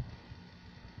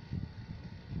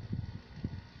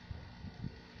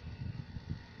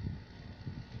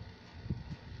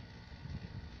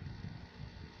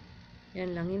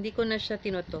 Yan lang. Hindi ko na siya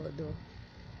tinotodo.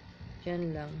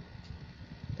 Yan lang.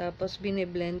 Tapos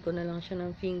bine-blend ko na lang siya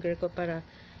ng finger ko para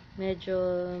medyo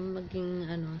maging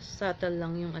ano, subtle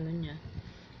lang yung ano niya.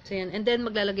 So yan. And then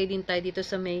maglalagay din tayo dito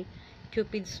sa may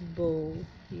Cupid's bow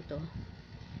dito.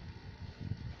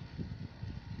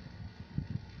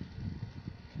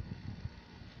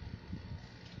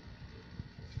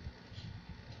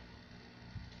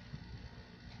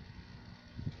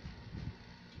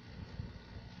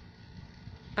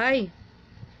 Ay!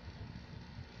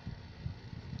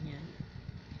 Yan.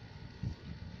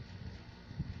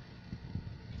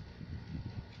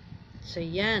 So,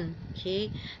 yan. Okay.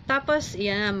 Tapos,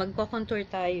 yan. Magko-contour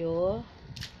tayo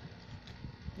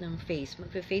ng face.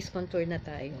 Magpe-face contour na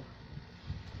tayo.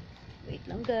 Wait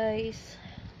lang, guys.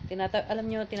 Alam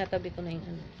nyo, tinatabi ko na yung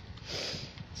ano.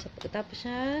 So, pagkatapos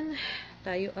yan,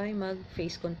 tayo ay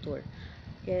mag-face contour.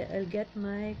 Okay, I'll get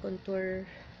my contour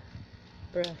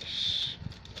brush.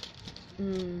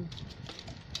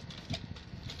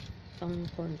 Pang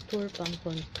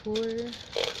contour.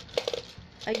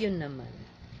 Ayun naman.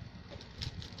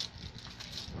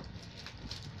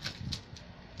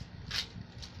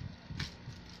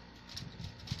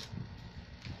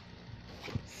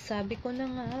 Sabi ko na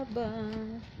nga ba,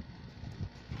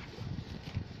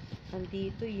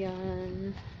 andito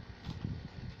yan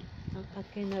ang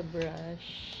akin na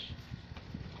brush.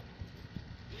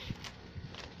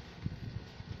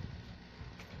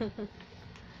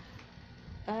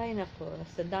 Ay nako,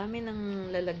 sa dami ng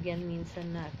lalagyan minsan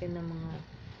natin ng mga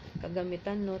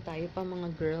kagamitan, no, tayo pa mga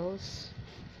girls,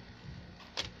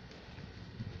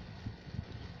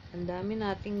 ang dami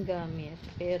nating gamit,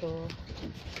 pero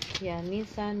yan,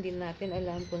 minsan din natin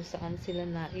alam kung saan sila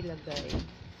nailagay.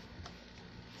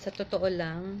 Sa totoo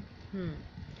lang,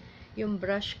 yung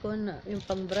brush ko na, yung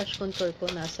pang brush contour ko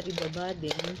nasa ibaba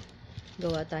din.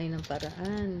 Gawa tayo ng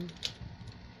paraan.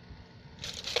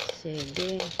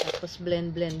 Sige, tapos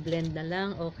blend na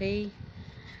lang, okay?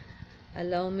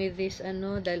 Allow me this,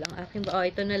 ano, dahil ang aking,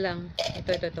 ito na lang.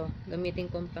 Ito. Gamitin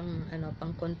ko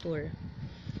pang contour.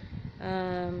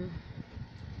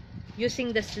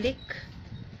 Using the Slick,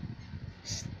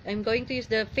 I'm going to use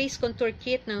the face contour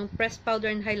kit ng pressed powder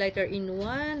and highlighter in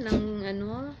one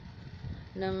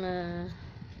ng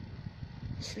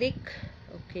Slick.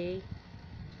 Okay.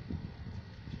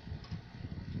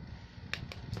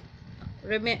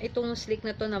 Itong Slick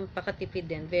na to, napakatipid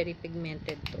din. Very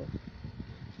pigmented to.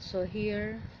 So,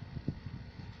 here,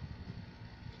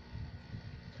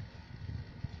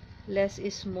 less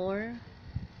is more.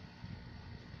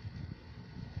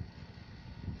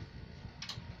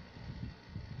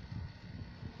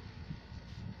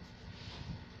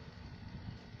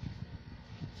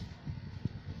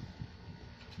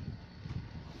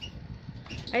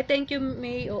 Ay, thank you,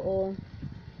 May. Oo.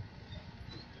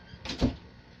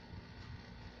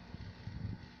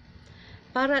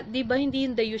 Para, di ba, hindi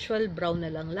yung the usual brown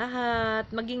na lang lahat.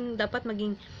 Dapat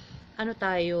maging, ano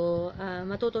tayo,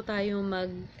 matuto tayo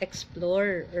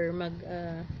mag-explore or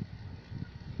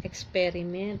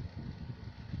experiment.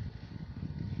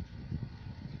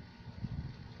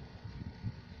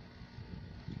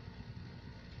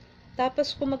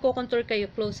 Tapos, kung magko-contour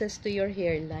kayo closest to your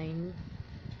hairline,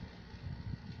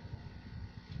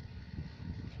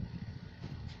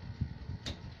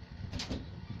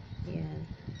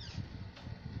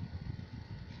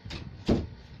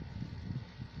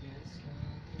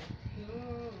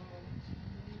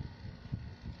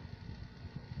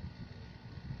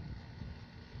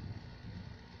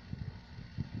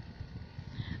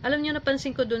 alam niyo,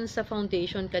 napansin ko dun sa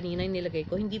foundation kanina yung nilagay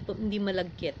ko, hindi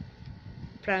malagkit.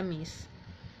 Promise.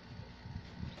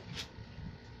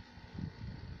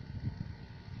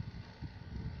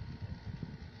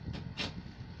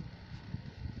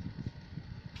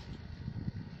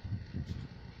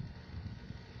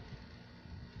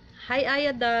 Hi,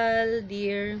 Ayadal,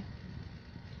 dear.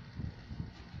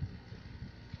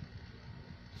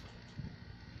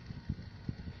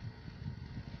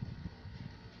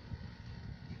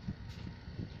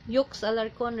 Yux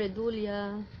Alarcon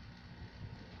Redulia.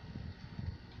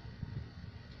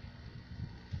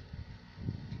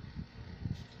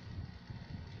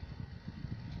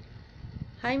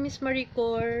 Hi, Miss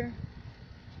Maricor.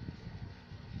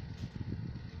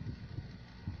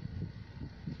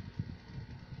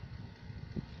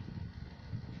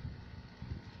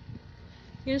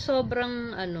 Yung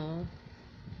sobrang, ano,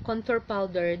 contour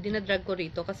powder, dinadrag ko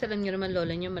rito. Kasi alam nyo naman,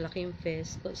 lola nyo, malaki yung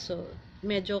face. So,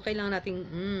 medyo kailangan nating,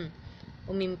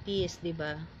 umimpis,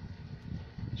 diba?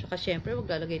 Tsaka, syempre,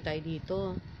 maglalagay tayo dito.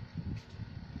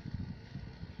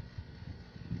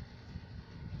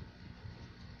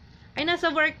 Ay,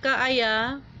 nasa work ka,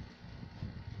 Aya?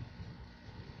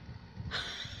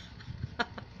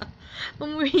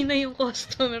 Umuwi na yung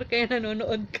customer, kaya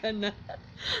nanonood ka na.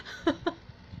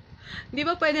 Di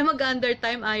ba pwede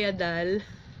mag-undertime, Aya, Dal?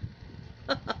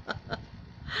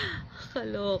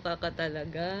 Kaloka ka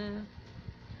talaga.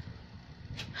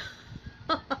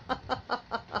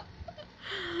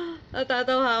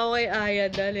 Natatawa ako kay Aya,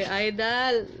 Dal eh. Aya,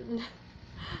 Dal,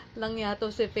 lang yato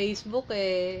si Facebook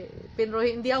eh. Pero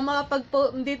hindi ako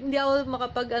hindi ako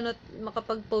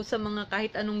makapag-post sa mga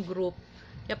kahit anong group.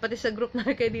 Kaya pati sa group na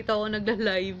kaya dito ako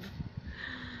nagla-live.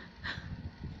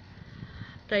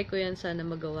 Try ko yan, sana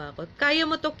magawa ko. Kaya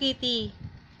mo to, Kitty.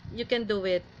 You can do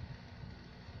it.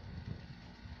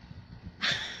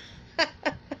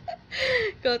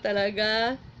 Ikaw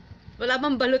talaga. Wala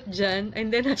bang balot dyan?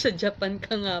 And then, nasa Japan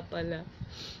ka nga pala.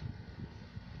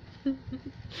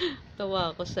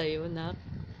 Tawa ako sa'yo, nak.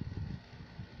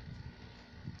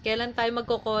 Kailan tayo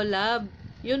magko-collab?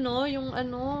 Yun no, yung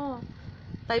ano,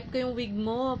 type ko yung wig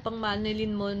mo, pang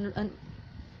Marilyn Monroe.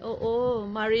 Oo,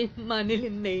 Marilyn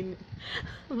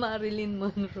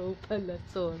Monroe pala,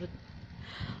 sorry.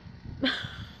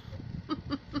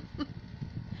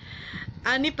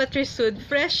 Ani Patrisud,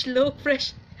 fresh look,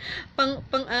 fresh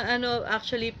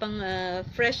actually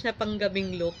fresh na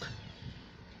panggabing look.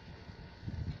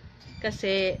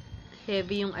 Kasi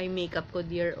heavy yung eye makeup ko,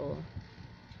 dear, oh.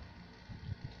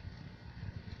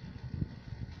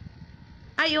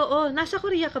 Ay, oo, nasa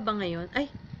Korea ka ba ngayon?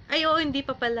 Ay, oo, hindi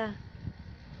pa pala.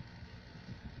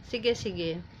 Sige,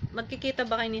 sige. Magkikita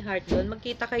ba kayo ni Heart doon?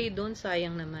 Magkita kayo doon,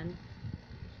 sayang naman.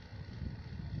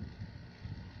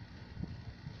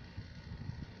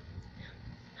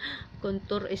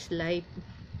 Contour is life.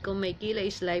 Kung may kilay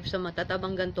is life, sa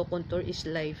matatabang ganito, contour is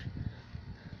life.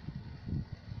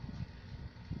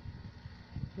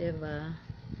 Diba?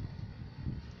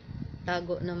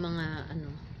 Tago ng mga,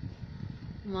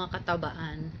 mga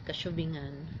katabaan,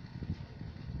 kasyubingan.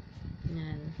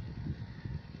 Yan.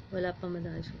 Wala pa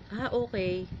madalas.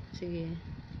 Okay. Sige.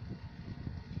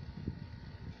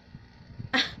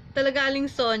 Talaga, Aling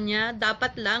Sonia?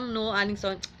 Dapat lang, no? Aling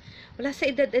Sonia. Wala sa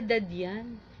edad-edad yan.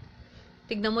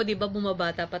 Tignan mo, di ba,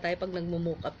 bumabata pa tayo pag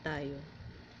nagmo-makeup tayo.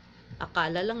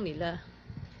 Akala lang nila.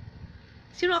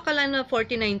 Sino akala na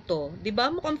 49 to? Di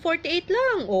ba? Mukhang 48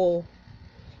 lang, oh.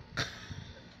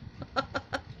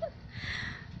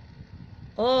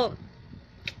 Oh.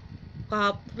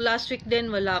 Last week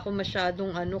din, wala ako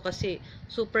masyadong kasi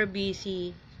super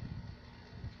busy.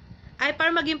 Ay,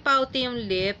 para maging pouty yung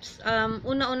lips,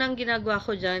 una-unang ginagawa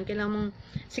ko dyan, kailangan mong,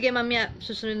 sige mamaya,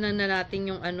 susunod na natin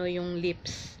yung yung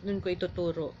lips, dun ko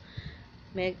ituturo.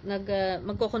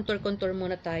 Magko-contour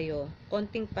muna tayo.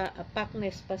 Konting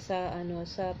packness pa sa,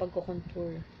 sa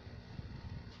pagko-contour.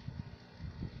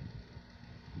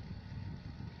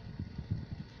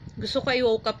 Gusto ko I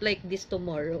woke up like this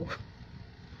tomorrow.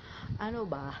 Ano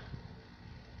ba?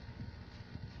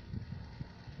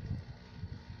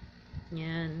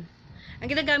 Yan. Ang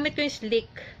ginagamit ko yung slick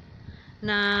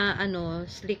na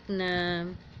slick na,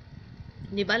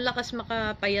 di ba, lakas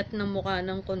makapayat ng mukha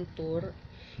ng contour.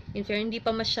 In fair, hindi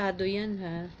pa masyado yan,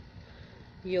 ha.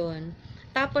 Yun.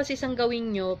 Tapos, isang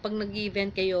gawin nyo, pag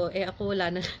nag-event kayo, ako wala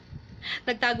na,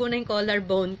 nagtago na yung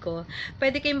collarbone ko.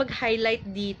 Pwede kayong mag-highlight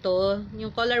dito.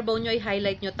 Yung collarbone nyo,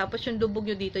 i-highlight nyo. Tapos, yung dubog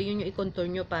nyo dito, yun yung i-contour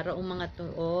nyo para umangat to.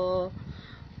 Oh,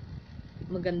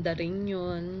 maganda rin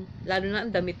yun. Lalo na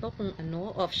ang damit mo kung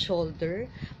off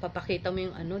shoulder. Papakita mo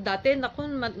yung Dati, naku,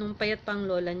 nung payat pang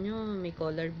lola nyo, may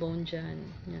collarbone dyan.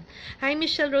 Yan. Hi,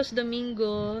 Michelle Rose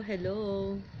Domingo.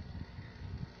 Hello.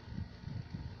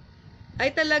 Ay,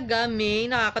 talaga, May.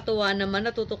 Nakakatuwa naman.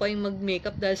 Natuto ko yung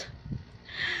mag-makeup dahil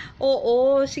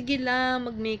Oo, sige lang.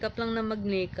 Mag-makeup lang na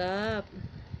mag-makeup.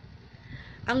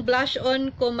 Ang blush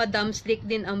on ko, Madam Slick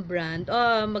din ang brand.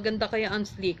 Maganda kaya ang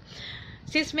Slick.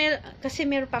 Since kasi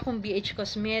meron pa akong BH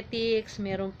Cosmetics,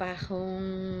 meron pa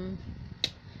akong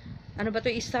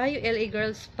isa yung LA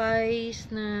Girl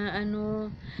Spice na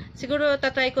siguro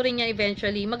tatry ko rin yan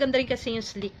eventually. Maganda rin kasi yung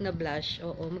Slick na blush.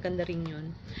 Oo, maganda rin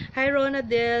yun. Hi,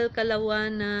 Ronadel,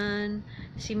 Kalawanan,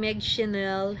 si Meg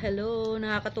Chanel. Hello,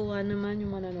 nakakatuwa naman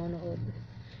yung mga nanonood.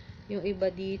 Yung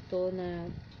iba dito na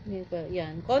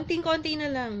Yan. Konting-konti na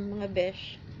lang, mga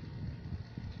besh.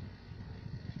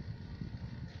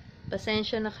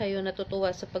 Pasensya na kayo,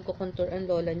 natutuwa sa pagkukontour ang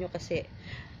lola nyo kasi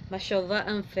masyova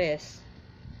ang fest.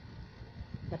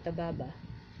 Mataba ba?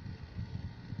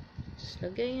 Just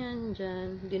lagay yan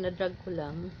dyan. Dinadrag ko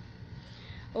lang.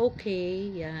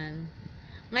 Okay, yan.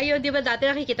 Ngayon, di ba dati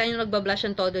nakikita nyo nagbablush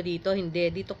ang todo dito?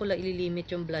 Hindi. Dito ko lang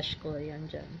ililimit yung blush ko. Yan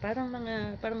dyan.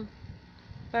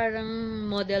 Parang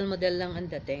model-model lang ang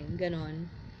dating.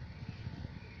 Ganon.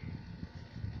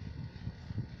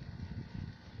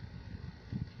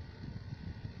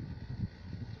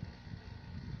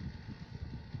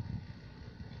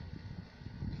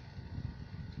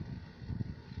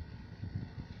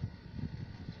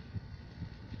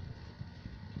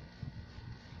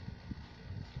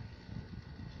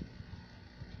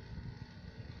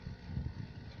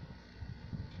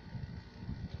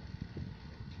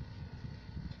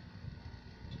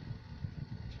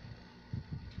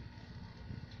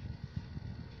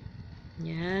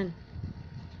 Yan.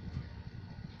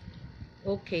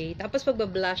 Okay. Tapos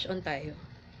pagba-blush on tayo.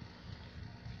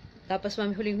 Tapos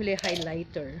huling-huli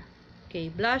highlighter.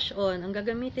 Okay. Blush on. Ang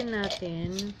gagamitin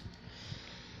natin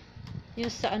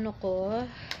yung sa ano ko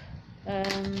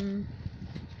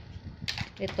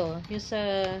ito. Yung sa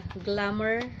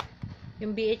Glamour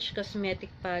yung BH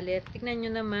Cosmetic Palette. Tignan nyo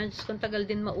naman. Just kung tagal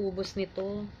din maubos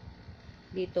nito.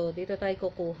 Dito tayo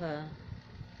kukuha.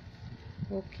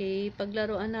 Okay,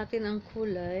 paglaruan natin ang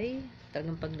kulay.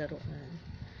 Talagang paglaruan.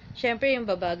 Siyempre, yung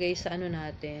babagay sa ano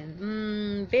natin.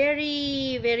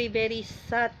 Very, very, very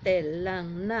subtle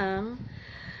lang ng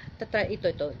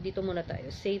ito. Dito muna tayo.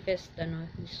 Safest,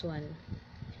 this one.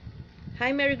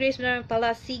 Hi, Mary Grace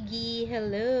Palasigi.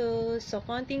 Hello. So,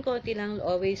 konting-konti lang.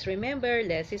 Always remember,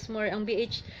 less is more. Ang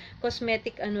BH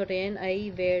Cosmetic, rin,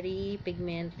 ay very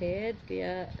pigmented.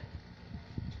 Kaya,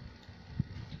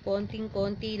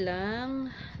 konting-konti lang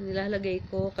nilalagay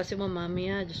ko kasi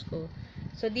mamaya, Diyos ko.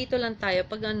 So, dito lang tayo.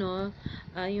 Pag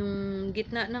yung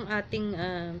gitna ng ating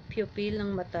pupil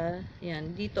ng mata,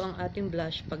 yan, dito ang ating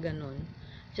blush pag ganon.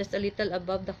 Just a little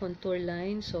above the contour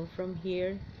line. So, from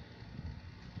here,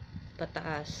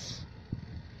 pataas.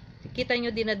 Kita nyo,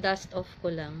 dina-dust off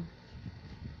ko lang.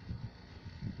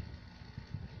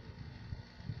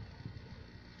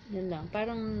 Yan lang.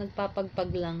 Parang nagpapagpag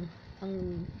lang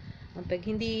ang pag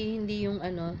hindi yung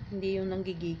hindi yung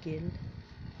nanggigigil.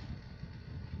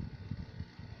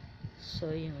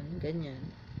 So, yun. Ganyan.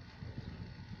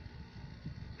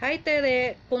 Hi,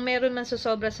 Tere! Kung meron man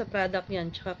sobra sa product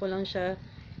yan, tsaka ko lang siya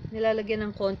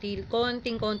nilalagyan ng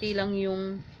konting-konti lang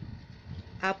yung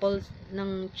apples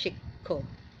ng cheek ko.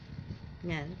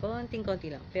 Yan.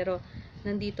 Konting-konti lang. Pero,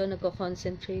 nandito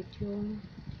nagko-concentrate yung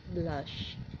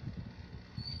blush.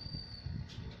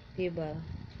 Diba?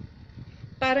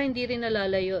 Para hindi rin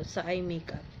nalalayo sa eye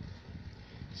makeup.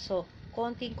 So,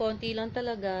 konting-konti lang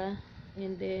talaga.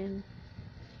 And then,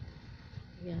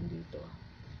 yan dito.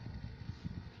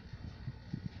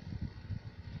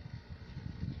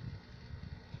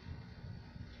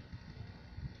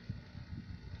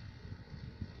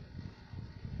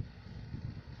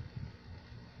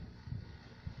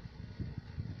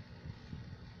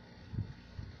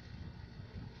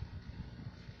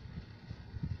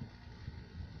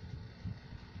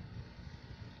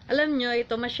 Alam nyo,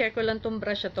 ito, ma-share ko lang tong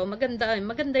brush ito. Maganda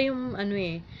yung,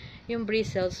 yung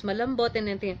bristles. Malambot,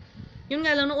 and everything. Yun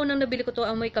nga lang, nung unang nabili ko to,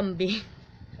 amoy kambing.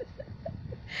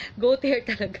 Goat hair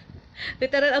talaga.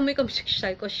 Literal, amoy kambing.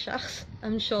 Sabi ko, shucks,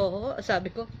 I'm sure.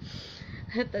 Sabi ko,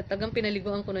 tagang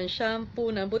pinaliguan ko ng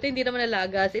shampoo na. Buti hindi naman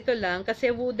nalagas. Ito lang,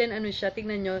 kasi wooden, siya.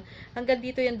 Tingnan nyo, hanggang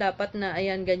dito yan dapat na,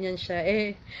 ayan, ganyan siya.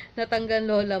 Natanggal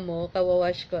lola mo,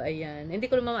 kawawash ko, ayan. Hindi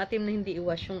ko naman maatim na hindi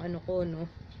iwash yung ko, no?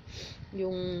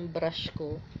 Yung brush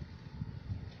ko.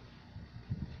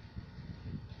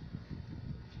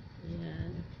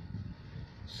 Ayan.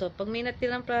 So, pag may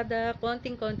natirang product,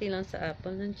 konting-konti lang sa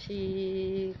apple ng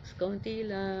cheeks. Konti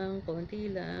lang,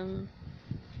 konti lang.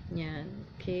 Yan.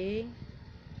 Okay.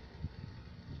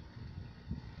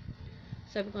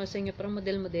 Sabi ko sa inyo, parang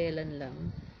model-modelan lang.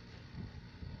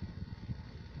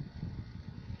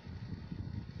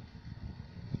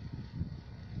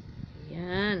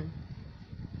 Yan.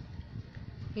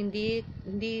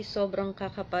 Hindi sobrang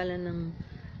kakapalan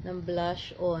ng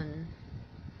blush on.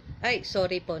 Ay,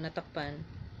 sorry po, natakpan.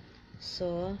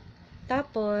 So,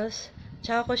 tapos,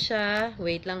 tsaka ko siya,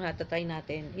 wait lang ha, tatry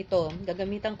natin. Ito,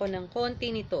 gagamitan ko ng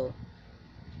konti nito.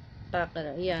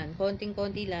 Yan,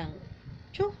 konting-konti lang.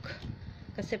 Chuk!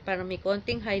 Kasi parang may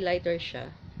konting highlighter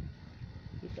siya.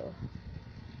 Dito.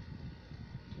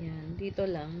 Yan, dito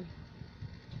lang.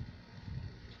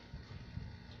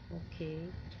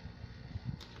 Okay.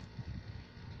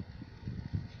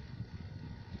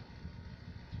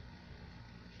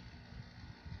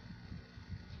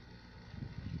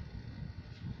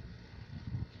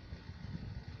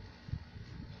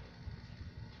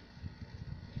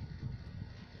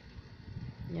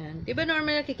 Yan. Diba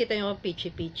normal nakikita nyo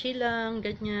peachy-peachy lang,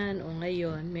 ganyan. O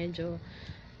ngayon, medyo,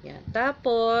 yan.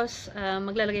 Tapos,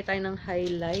 maglalagay tayo ng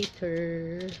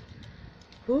highlighter.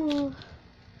 Woo!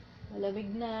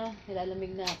 Malamig na.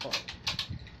 Nilalamig na ako.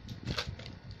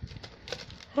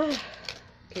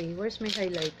 Okay, where's my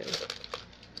highlighter?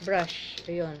 Brush.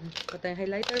 Ayun. Patay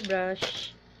highlighter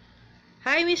brush.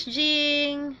 Hi, Miss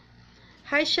Jing!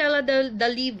 Hi, Shella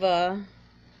Daliva.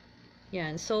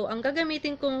 Yan. So, ang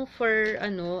gagamitin kong for,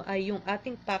 ay yung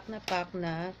ating pack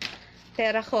na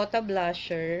terracotta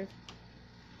blusher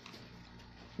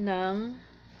ng,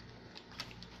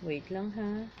 wait lang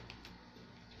ha,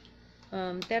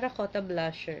 terracotta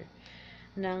blusher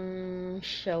ng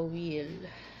Shawil.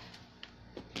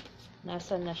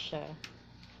 Nasaan na siya?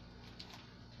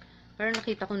 Parang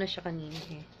nakita ko na siya kanina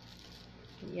eh.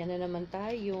 Yan na naman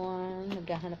tayo.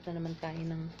 Naghahanap na naman tayo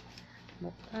ng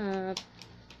make-up.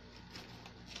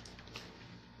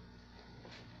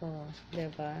 Oh,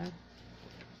 diba?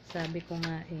 Sabi ko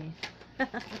nga eh.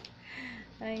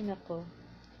 Ay, nako.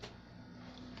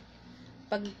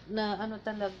 Pag na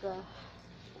talaga.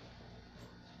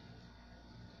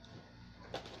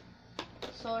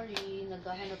 Sorry,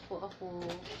 naghahanap po ako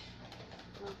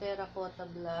ng terracotta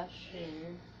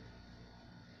blusher.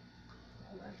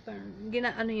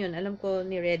 Yun, alam ko,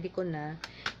 ni-ready ko na.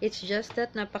 It's just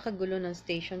that napakagulo ng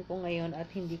station ko ngayon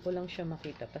at hindi ko lang siya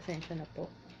makita. Pasensya na po.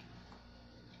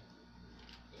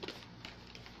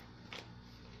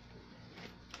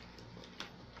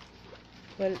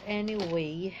 Well,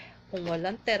 anyway, kung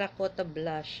walang terracotta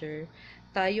blusher,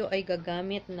 tayo ay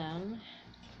gagamit ng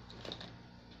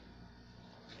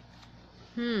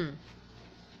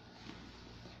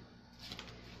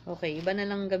okay, iba na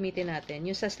lang gamitin natin.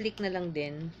 Yung sa sleek na lang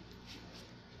din.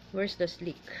 Where's the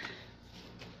sleek?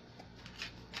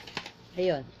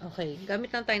 Ayun, okay.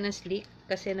 Gamit lang tayo ng sleek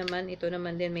kasi naman, ito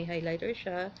naman din may highlighter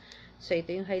siya. So,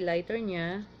 ito yung highlighter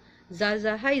niya.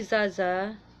 Zaza, hi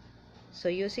Zaza! So,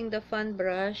 using the fan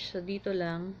brush, so dito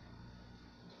lang.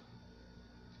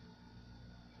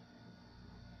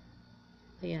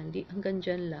 Ayan, hanggang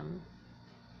dyan lang.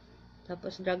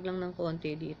 Tapos, drag lang ng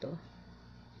konti dito.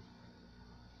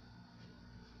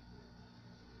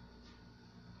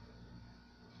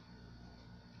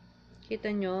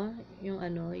 Kita nyo, yung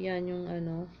yan yung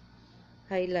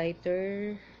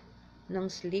highlighter ng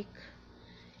sleek.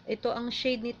 Ito, ang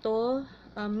shade nito,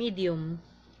 medium.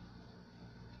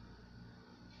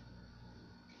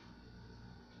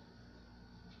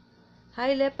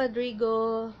 Hi,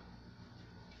 Lepadrigo!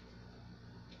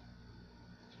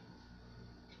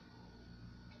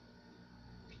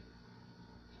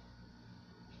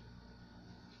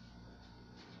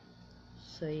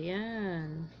 So,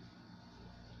 yan.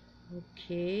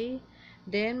 Okay.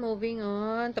 Then, moving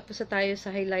on. Tapos na tayo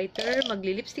sa highlighter.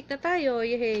 Magli-lipstick na tayo.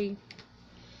 Yay!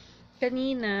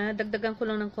 Kanina, dagdagan ko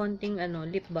lang ng konting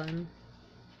lip balm.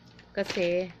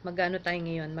 Kasi, mag-ano tayo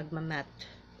ngayon? Magma-matte.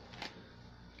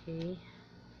 Okay.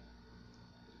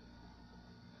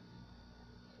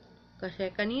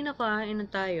 Kasi, kanina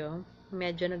tayo.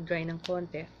 Medyo nag-dry ng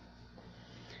konti.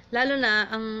 Lalo na,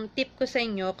 ang tip ko sa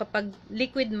inyo, kapag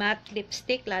liquid matte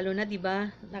lipstick, lalo na, di ba,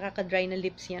 nakaka-dry na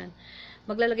lips yan,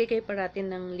 maglalagay kayo parati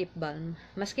ng lip balm.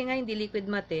 Maski nga hindi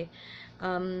liquid matte,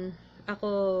 ako,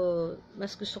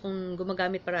 mas gusto kong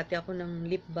gumagamit parati ako ng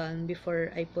lip balm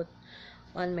before I put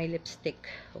on my lipstick.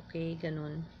 Okay,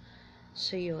 ganun.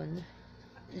 So, yun.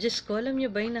 Diyos ko, alam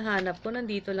nyo ba yung nahanap ko?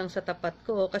 Nandito lang sa tapat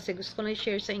ko, kasi gusto ko lang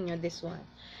i-share sa inyo this one.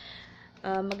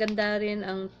 Maganda rin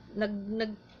ang,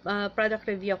 product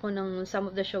review ako ng some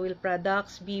of the Showil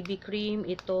products, BB cream,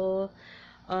 ito,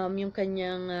 yung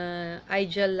kanyang eye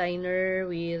gel liner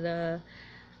with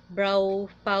brow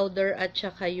powder at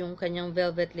saka yung kanyang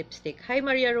velvet lipstick. Hi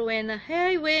Maria Rowena.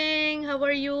 Hey Weng! How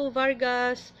are you?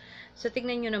 Vargas. So,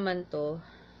 tingnan nyo naman to.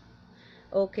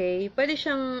 Okay. Pwede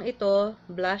siyang ito,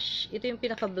 blush. Ito yung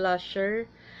pinaka-blusher.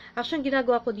 Actually,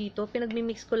 ginagawa ko dito,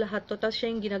 pinagmimix ko lahat to, tapos siya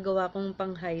yung ginagawa kong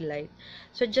pang-highlight.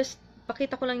 So, just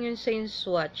pakita ko lang yun sa yung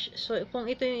swatch. So, kung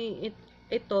ito,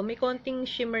 may konting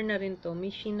shimmer na rin to.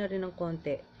 May sheen na rin ng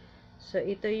konti. So,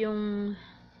 ito yung,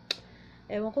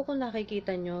 ewan ko kung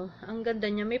nakikita nyo. Ang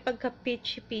ganda niya. May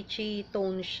pagka-peachy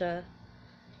tone siya.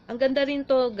 Ang ganda rin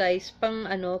to, guys. Pang,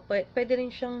 pwede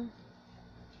rin siyang,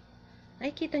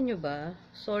 nakikita nyo ba?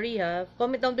 Sorry ha.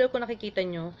 Comment down below kung nakikita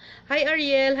nyo. Hi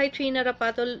Ariel. Hi Trina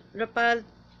Rapatalo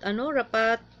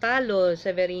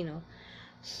Severino.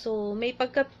 So, may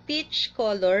pagka-peach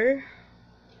color.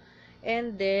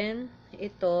 And then,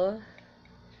 ito,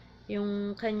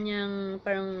 yung kanyang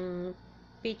parang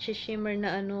peachy shimmer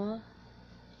na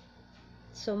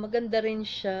So, maganda rin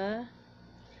siya.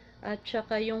 At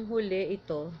saka yung huli,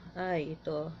 ito. Ay,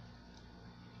 ito.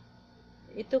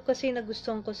 Ito kasi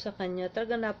nagustuhan ko sa kanya.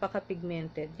 Talaga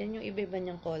napaka-pigmented. Yan yung iba-iba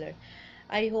niyang color.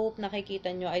 I hope nakikita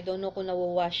nyo. I don't know kung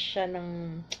nawawash siya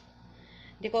ng...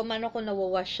 Hindi ko man kung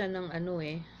nawawash siya ng ano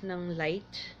ng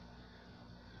light.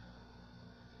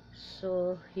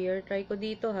 So, here. Try ko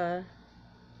dito ha.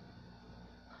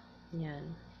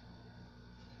 Yan.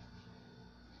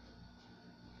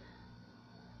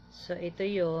 So, ito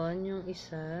yon yung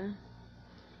isa.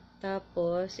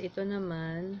 Tapos, ito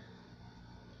naman.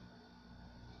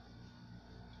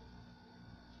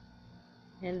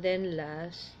 And then,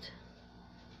 last.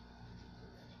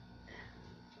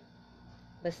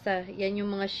 Basta, yan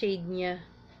yung mga shade niya.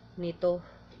 Nito.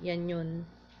 Yan yun.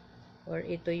 Or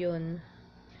ito yun.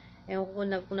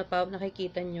 Ewan ko kung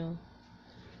nakikita nyo.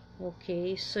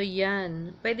 Okay, so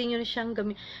yan. Pwede nyo rin siyang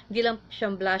gamitin. Hindi lang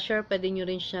siyang blusher, pwede nyo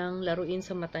rin siyang laruin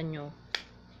sa mata nyo.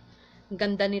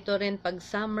 Ganda nito rin pag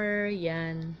summer,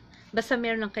 yan. Basta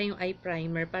meron lang kayong eye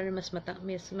primer para mas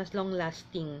long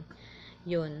lasting.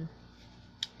 Yun.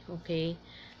 Okay.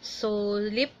 So,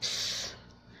 lips.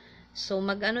 So,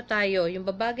 mag-ano tayo. Yung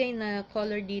babagay na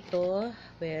color dito,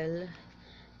 well,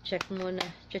 check muna.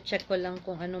 Check ko lang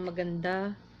kung ano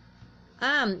maganda.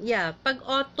 Yeah, pag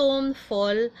autumn,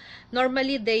 fall,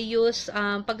 normally they use,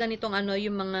 pag ganitong ano,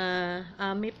 yung mga,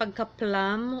 may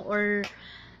pagka-plum or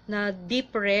na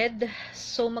deep red.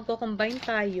 So, magko-combine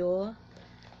tayo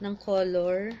ng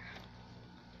color.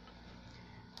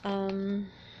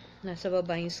 Nasa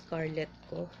baba yung scarlet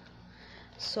ko.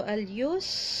 So, I'll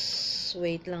use,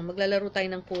 wait lang, maglalaro tayo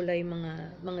ng kulay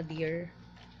mga dear.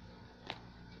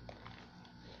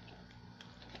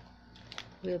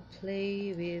 We'll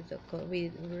play with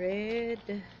red.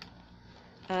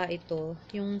 Ito.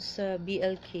 Yung sa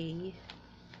BLK.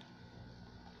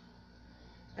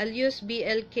 I'll use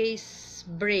BLK's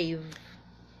Brave.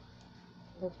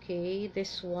 Okay,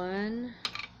 this one.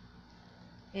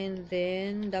 And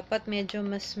then, dapat medyo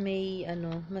mas may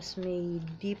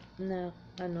deep na,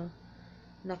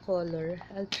 na color.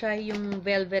 I'll try yung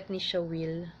Velvet ni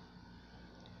Shawil.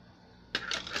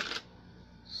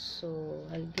 So,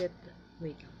 I'll get,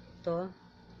 wait lang. Ito.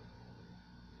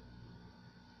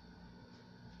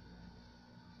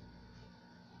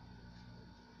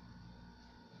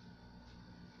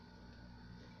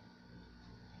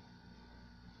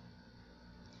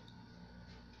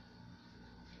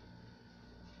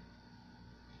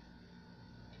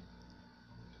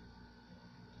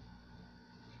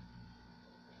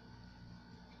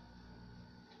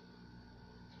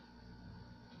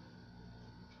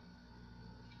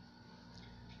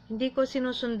 Hindi ko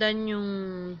sinusundan yung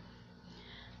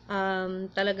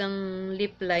talagang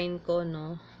lip line ko,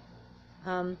 no.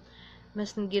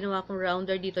 Mas ginawa kong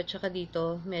rounder dito tsaka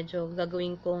dito. Medyo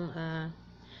gagawin kong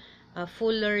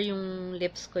fuller yung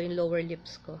lips ko, yung lower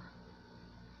lips ko.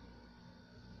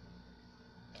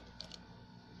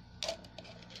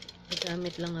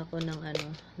 Gamit lang ako ng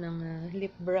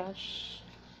lip brush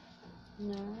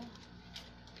na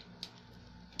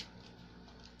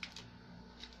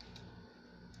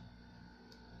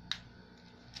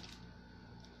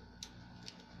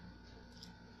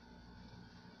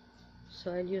so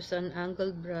I'll use an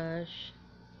angled brush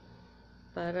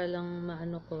para lang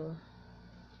maano ko.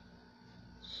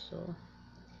 So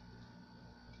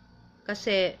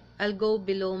kasi I'll go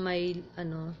below my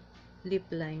lip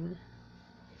line.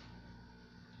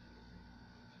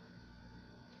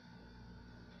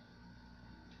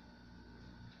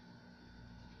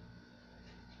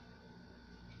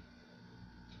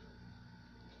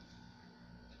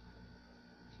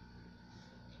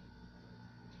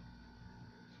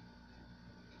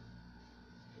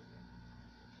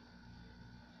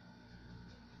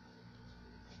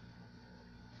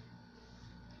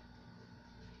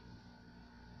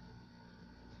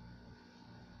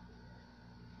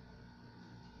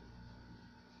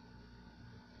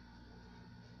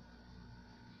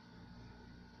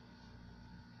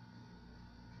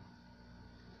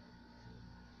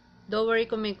 Don't worry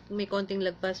kung may konting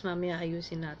lagpas, mamaya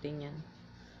ayusin natin yan.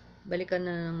 Balikan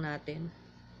na lang natin.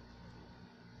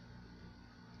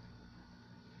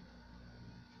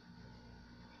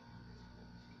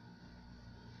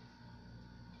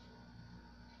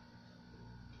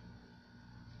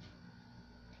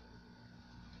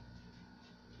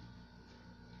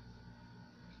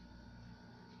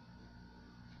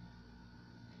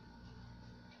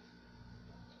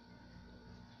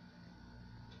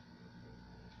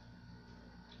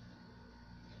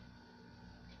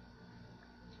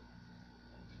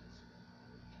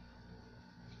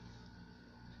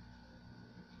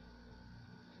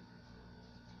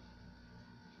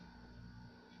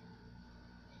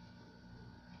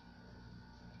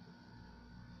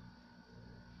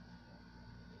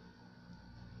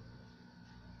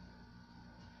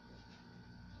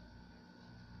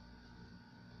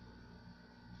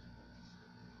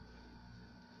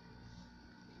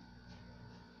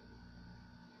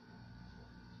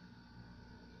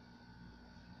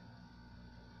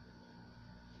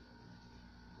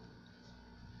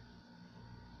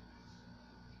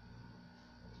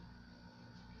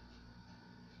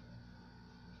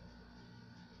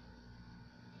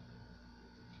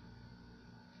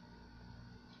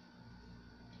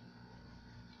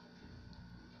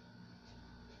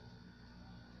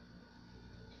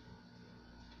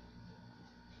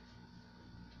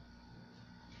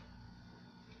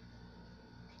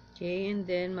 Okay, and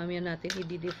then mamaya natin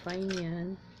i-define yan.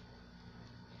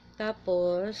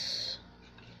 Tapos,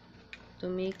 to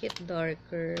make it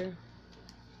darker,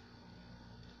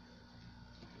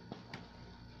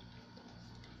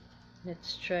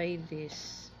 let's try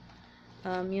this.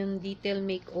 Yung detail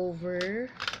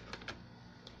makeover.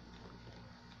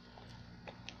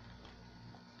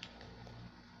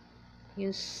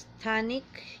 Yung Stanic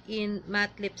in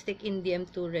matte lipstick in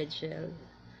DM2 red gel.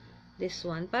 This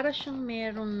one. Para siyang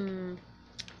merong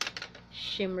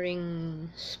shimmering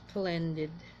splendid.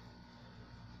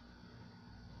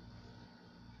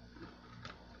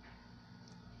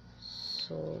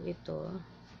 So, ito.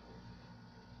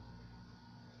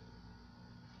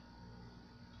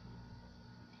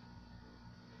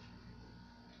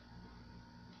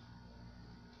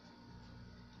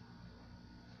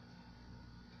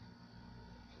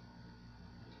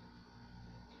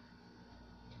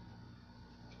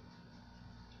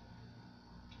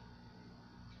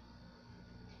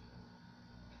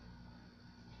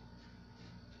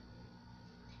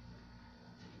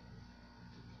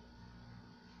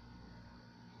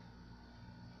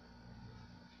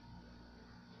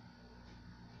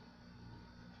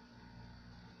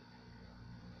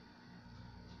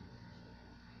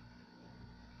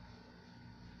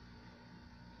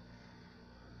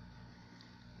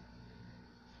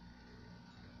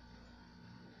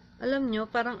 Alam nyo,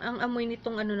 parang ang amoy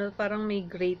nitong ano na, parang may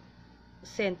grape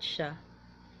scent siya.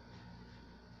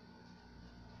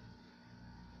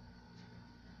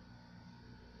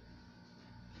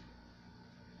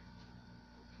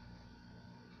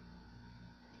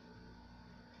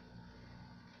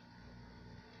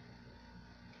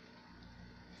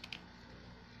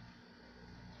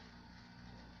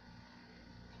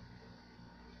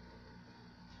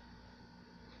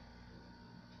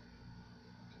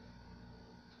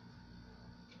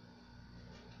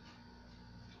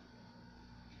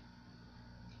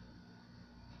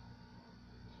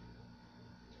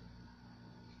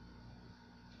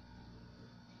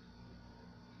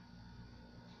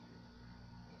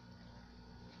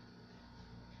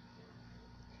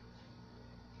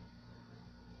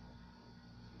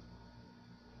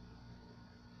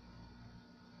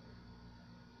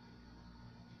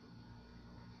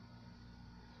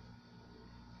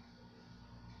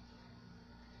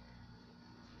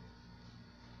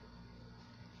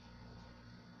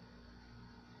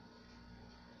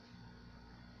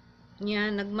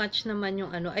 Yan, nag-match naman yung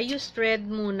ano. I used red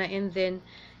muna and then,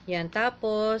 yan.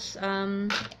 Tapos,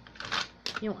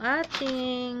 yung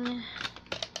ating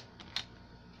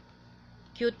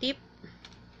Q-tip.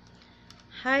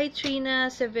 Hi, Trina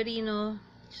Severino.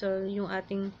 So, yung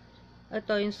ating,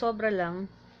 ito, yung sobra lang.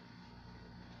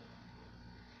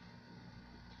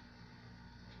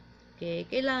 Okay,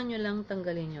 kailangan nyo lang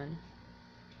tanggalin yon.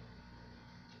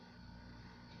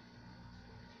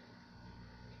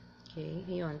 Okay,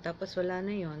 yun. Tapos wala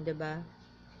na yun, 'di ba?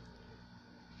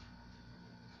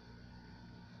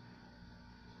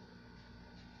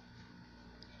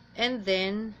 And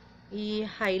then,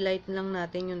 i-highlight lang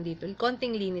natin yung dito.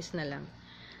 Konting linis na lang.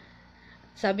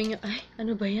 Sabi nyo, ay,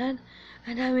 ano ba yan?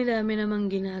 Ang dami-dami namang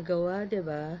ginagawa, 'di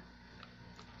ba?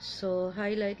 So,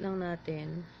 highlight lang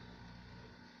natin.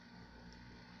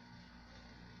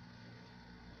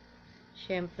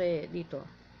 Siyempre, dito.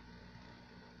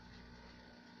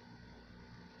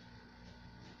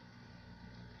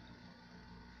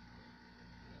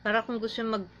 Para kung gusto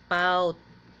mag-pout.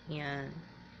 Yan.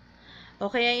 O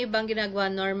kaya yung ibang ginagawa,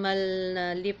 normal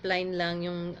na lip line lang,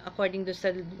 yung according do sa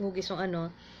hugis yung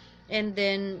ano. And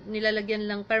then, nilalagyan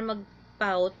lang, para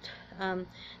mag-pout,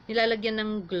 nilalagyan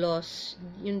ng gloss,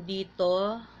 yung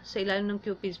dito, sa ilalim ng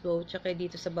Cupid's bow, tsaka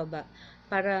dito sa baba,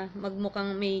 para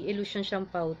magmukhang may illusion siyang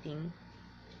pouting.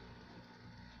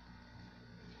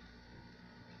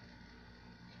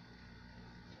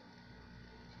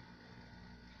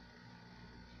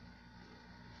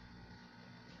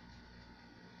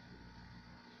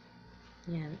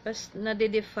 Yan. Tapos,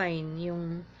 nade-define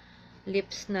yung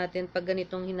lips natin pag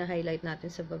ganitong hina-highlight natin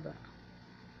sa baba.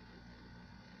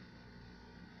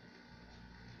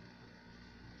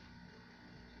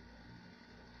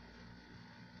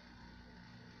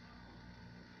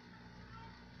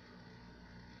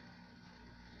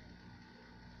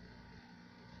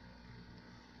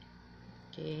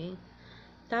 Okay.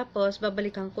 Tapos,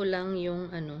 babalikan ko lang yung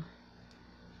ano,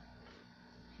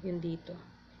 yung dito.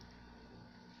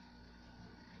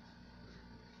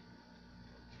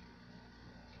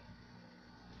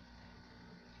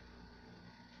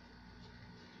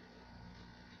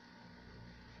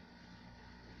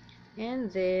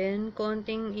 And then,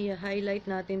 konting i-highlight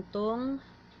natin tong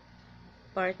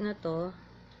part na to.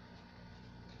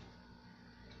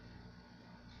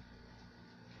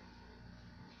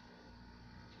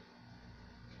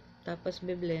 Tapos,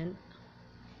 biblend.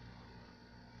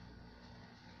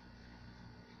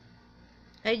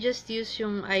 I just use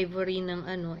yung ivory ng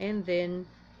ano, and then,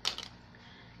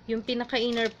 yung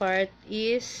pinaka-inner part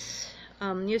is,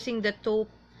 using the taupe,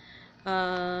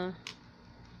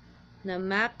 na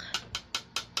MAC.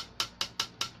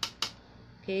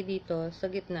 Okay, dito, sa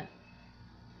gitna.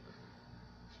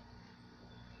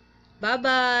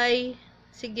 Bye-bye!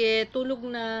 Sige, tulog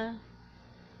na.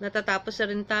 Natatapos na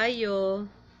rin tayo.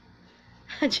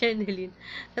 Jeneline.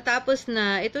 Natapos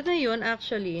na. Ito na yun,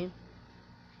 actually.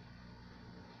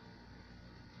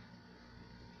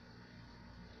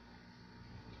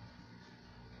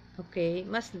 Okay,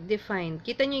 mas defined.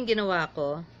 Kita nyo yung ginawa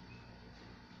ko?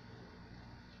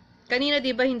 Kanina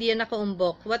 'di ba hindi yan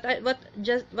nakaumbok.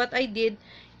 What I did,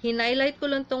 hinighlight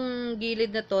ko lang tong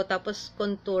gilid na to tapos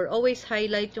contour. Always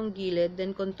highlight yung gilid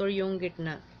then contour yung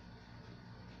gitna.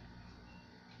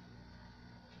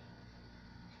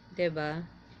 'Di ba?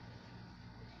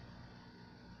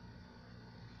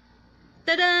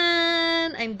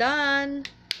 Tadan! I'm done.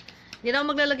 Hindi na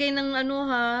ako maglalagay ng ano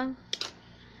ha,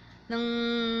 ng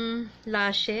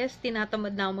lashes.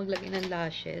 Tinatamad na ako maglagay ng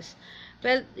lashes.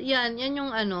 Well, yan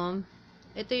yung ano,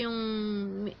 ito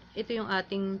yung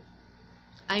ating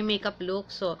eye makeup look.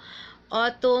 So,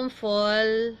 autumn,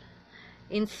 fall,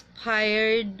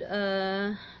 inspired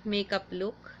makeup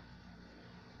look.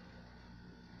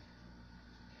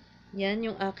 Yan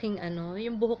yung aking ano,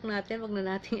 yung buhok natin, wag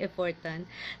na nating effortan.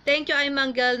 Thank you, Ay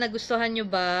Manggal, nagustuhan nyo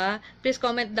ba? Please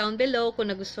comment down below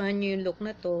kung nagustuhan nyo yung look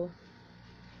na to.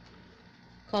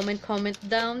 Comment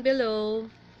down below.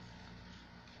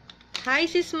 Hi,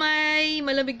 Sis May!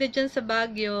 Malamig na dyan sa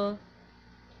Baguio.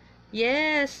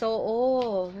 Yes,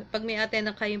 oo. Pag may attend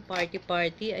na kayong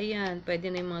party, ayan,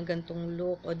 pwede na yung mga gantong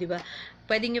look. O, diba?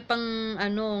 Pwede nyo pang,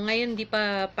 ano, ngayon di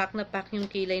pa pack na pack yung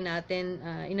kilay natin.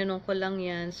 Inanong ko lang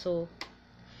yan. So,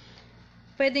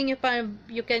 pwede nyo pa,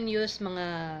 you can use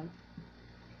mga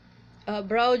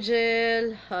brow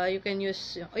gel. You can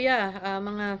use,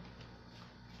 yung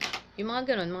mga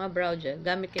ganun, mga brow gel.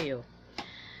 Gamit kayo.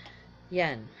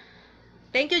 Yan.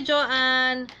 Thank you,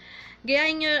 Joanne.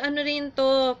 Gayahin nyo, ano rin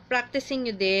to, practicing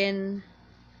nyo din.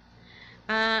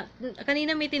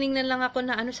 Kanina may tinignan lang ako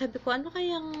na, sabi ko, ano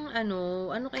kayang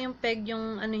peg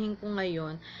yung anuhin ko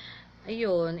ngayon.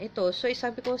 Ayun, ito. So,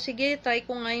 sabi ko, sige, try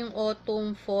ko nga yung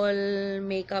autumn, fall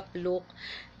makeup look.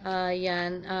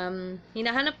 Yan.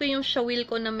 Hinahanap ko yung shawil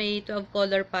ko na may 12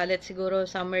 color palette. Siguro,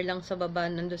 summer lang sa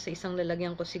baba. Nandun sa isang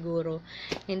lalagyan ko siguro.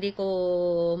 Hindi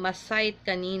ko mas-sight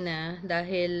kanina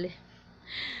dahil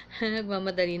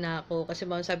nagmamadali na ako. Kasi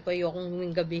sabi ko,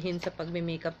 ayokong gabihin sa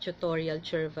pagme-makeup tutorial,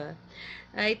 Churva.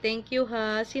 Ay, thank you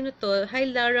ha. Sino to? Hi,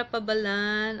 Lara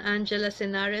Pabalan. Angela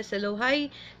Senares. Hello. Hi,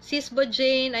 Sis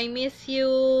Bojane. I miss you.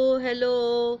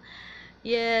 Hello.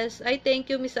 Yes. Ay,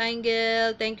 thank you, Miss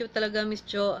Angel. Thank you talaga, Miss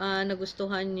Joanne.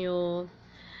 Nagustuhan nyo.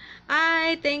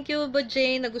 Ay, thank you,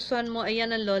 Bojane. Nagustuhan mo.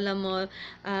 Ayan ang lola mo.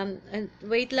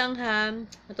 Wait lang ha.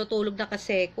 Natutulog na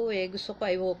kasi ko eh. Gusto ko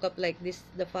I woke up like this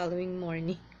the following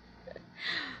morning.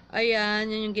 Ayan,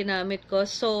 yun yung ginamit ko.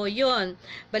 So, yun.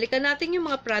 Balikan natin yung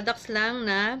mga products lang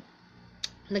na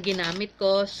ginamit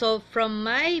ko. So, from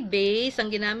my base,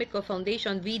 ang ginamit ko,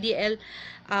 foundation, VDL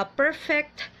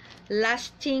Perfecting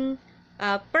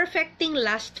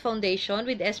Last Foundation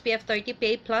with SPF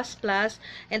 30PA++,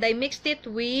 and I mixed it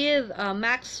with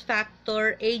Max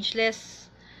Factor Ageless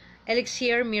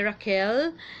Elixir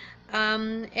Miracle.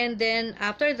 And then,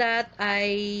 after that,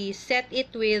 I set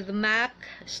it with MAC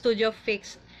Studio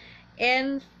Fix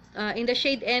in the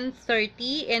shade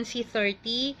N30,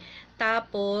 NC30.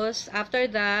 Tapos, after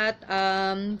that,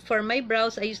 for my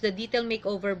brows, I use the Detail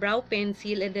Makeover Brow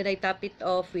Pencil and then I top it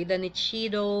off with the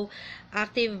Nichido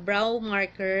Active Brow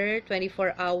Marker,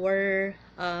 24-hour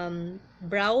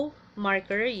brow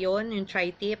marker, yon yung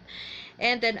tri-tip.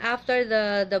 And then, after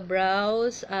the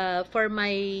brows, for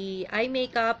my eye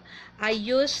makeup, I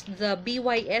used the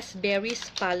BYS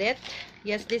Berries palette.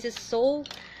 Yes, this is so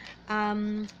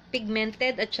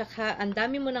pigmented at saka ang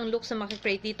dami mo ng looks na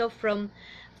makikreate dito from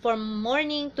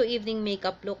morning to evening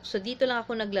makeup look. So, dito lang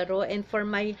ako naglaro. And for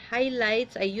my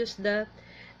highlights, I use the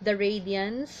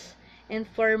Radiance. And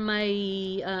for my,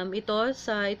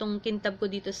 itong kintab ko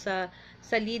dito sa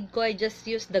lid ko, I just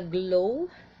use the Glow.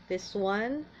 This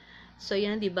one. So,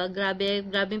 yan, diba? Grabe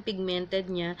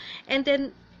pigmented niya. And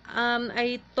then,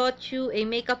 I taught you a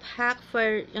makeup hack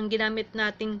for yung ginamit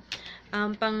nating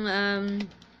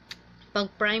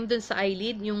pang-prime dun sa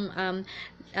eyelid, yung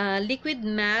liquid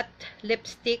matte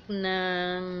lipstick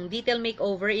ng Detail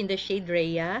Makeover in the shade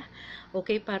Rhea.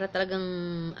 Okay, para talagang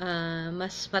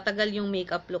mas matagal yung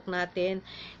makeup look natin.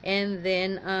 And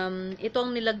then,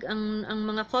 itong ang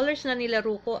mga colors na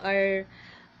nilaro ko are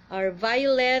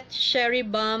violet, cherry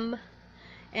bomb,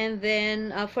 and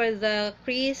then, for the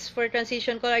crease, for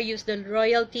transition color, I use the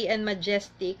Royalty and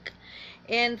Majestic.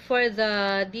 And for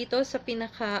the, dito sa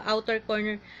pinaka outer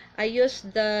corner, I use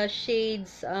the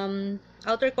shades,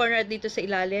 outer corner at dito sa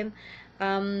ilalim,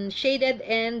 Shaded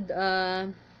and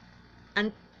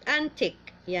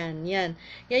Antique. Yan, yan.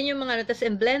 Yan yung mga, tapos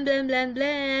blend, blend, blend,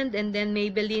 blend, and then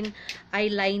Maybelline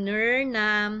eyeliner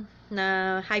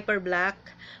na hyper black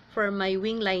for my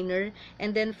wing liner,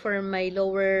 and then for my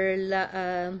lower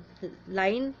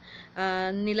line,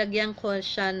 nilagyan ko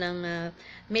siya ng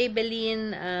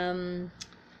Maybelline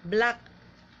black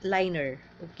liner.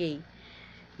 Okay.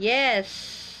 Yes.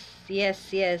 Yes,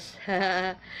 yes.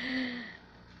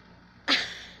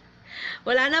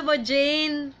 Wala na po,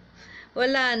 Jane.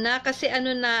 Wala na. Kasi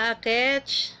ano na,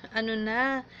 Ketch? Ano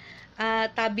na?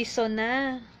 Tabiso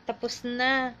na. Tapos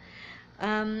na.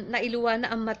 Nailuwa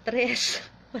na ang matres.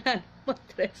 Wala na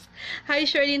matres. Hi,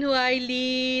 Sherlyn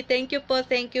Huayli. Thank you po.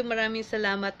 Thank you. Maraming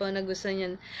salamat po na gusto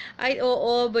niyan. Ay,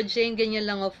 oo. But Jane, ganyan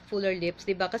lang of fuller lips.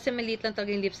 Diba? Kasi maliit lang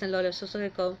talaga yung lips ng Lola. So,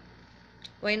 sabi ko,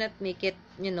 why not make it,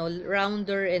 you know,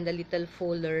 rounder and a little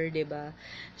fuller, diba?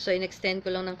 So, in-extend ko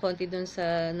lang ng konti dun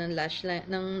sa, ng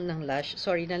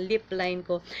lip line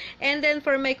ko. And then,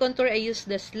 for my contour, I use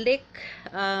the Slick,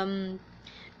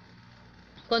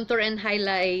 contour and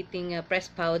highlighting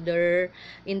pressed powder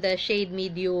in the shade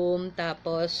medium.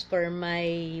 Tapos, for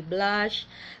my blush,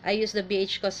 I use the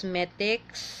BH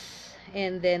Cosmetics.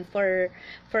 And then, for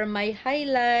my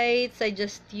highlights, I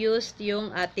just used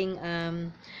yung ating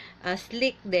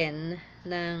Slick din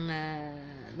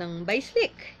ng by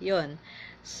Slick. Yun.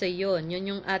 So, yun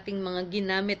yung ating mga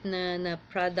ginamit na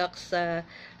products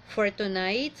for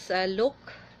tonight's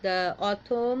look, the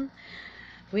autumn,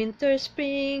 winter,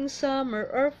 spring, summer,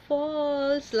 or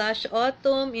fall /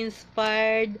 autumn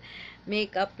inspired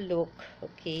makeup look.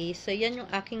 Okay, so yan yung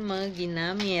aking mga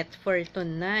ginamit for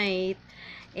tonight.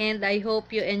 And I hope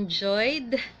you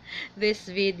enjoyed this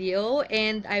video.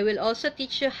 And I will also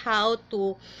teach you how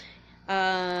to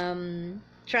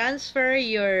transfer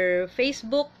your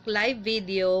Facebook live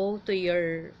video to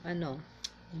your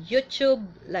YouTube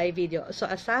live video. So,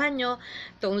 asahan nyo,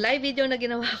 itong live video na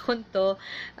ginawa ko to,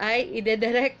 ay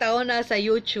ide-direct ako na sa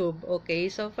YouTube. Okay?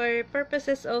 So, for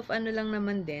purposes of lang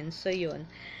naman din. So, yun.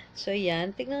 So,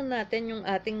 yan. Tingnan natin yung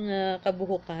ating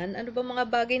kabuhukan. Ano ba mga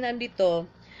bagay na andito?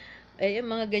 Ay,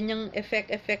 mga ganyang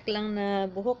effect lang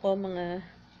na buhok ko. Mga,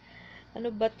 ano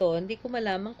ba to? Hindi ko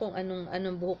malaman kung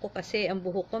anong buhok ko. Kasi, ang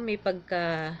buhok ko may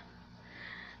pagka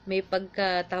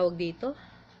tawag dito.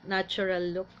 Natural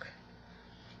look.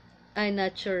 Ay,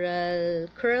 natural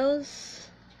curls.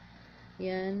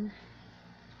 Yan.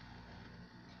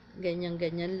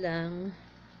 Ganyan lang.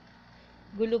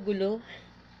 Gulo-gulo.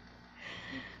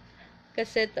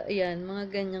 Kasi, yan, mga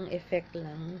ganyang effect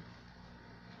lang.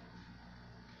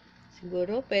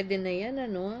 Siguro, pwede na yan,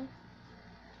 ano?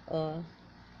 Oh.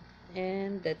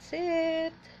 And, that's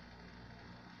it.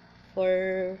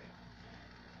 Okay,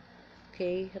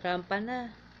 rampa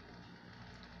na.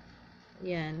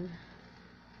 Yan.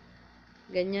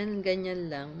 Ganyan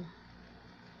lang.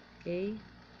 Okay.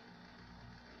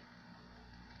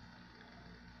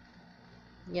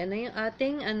 Yan na yung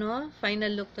ating,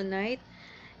 final look tonight.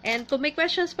 And kung may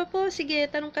questions pa po, sige,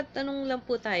 tanong lang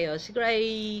po tayo. Siguro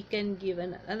I can give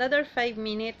another 5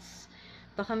 minutes.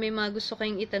 Baka may mga gusto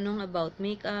kayong itanong about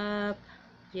makeup.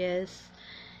 Yes.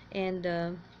 And,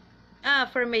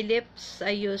 for my lips,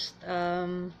 I used,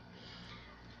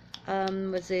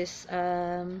 what's this,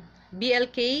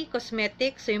 BLK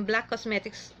Cosmetics. So, yung Black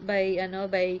Cosmetics by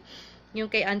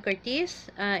yung kay Ann Curtis,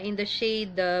 in the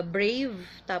shade Brave.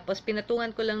 Tapos,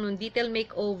 pinatungan ko lang nung Detail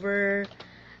Makeover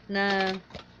na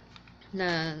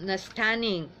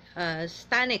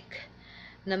Stanic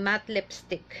na matte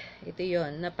lipstick. Ito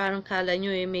yon na parang kala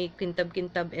nyo may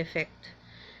kintab-kintab effect.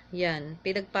 Yan.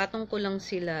 Pinagpatong ko lang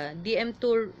sila.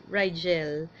 DM2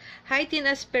 Rigel. Hi, Tin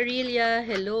Asperilla.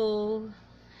 Hello.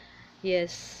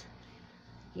 Yes.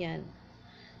 Yan.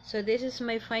 So, this is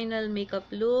my final makeup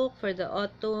look for the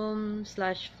autumn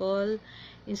 / fall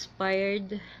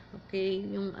inspired. Okay.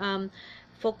 Yung,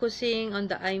 focusing on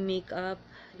the eye makeup.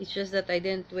 It's just that I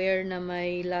didn't wear na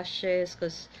my lashes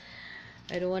because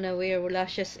I don't wanna wear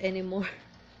lashes anymore.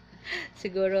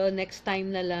 Siguro next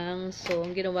time na lang. So,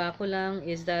 ang ginawa ko lang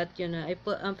is that, I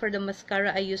put, for the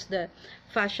mascara, I use the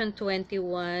Fashion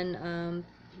 21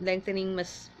 lengthening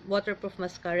waterproof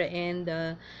mascara,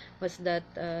 and what's that,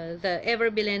 the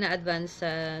Everbilena Advanced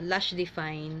Lash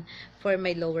Define for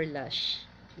my lower lash.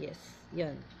 Yes,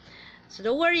 yun. So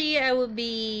don't worry, I will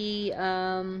be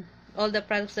all the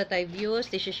products that I've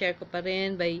used, i-share ko pa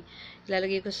rin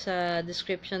ilalagay ko sa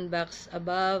description box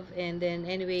above. And then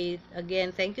anyway,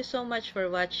 again, thank you so much for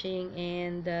watching,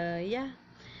 and yeah,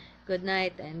 good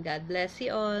night and God bless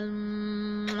you all.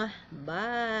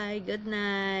 Bye. Good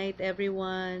night,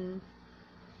 everyone.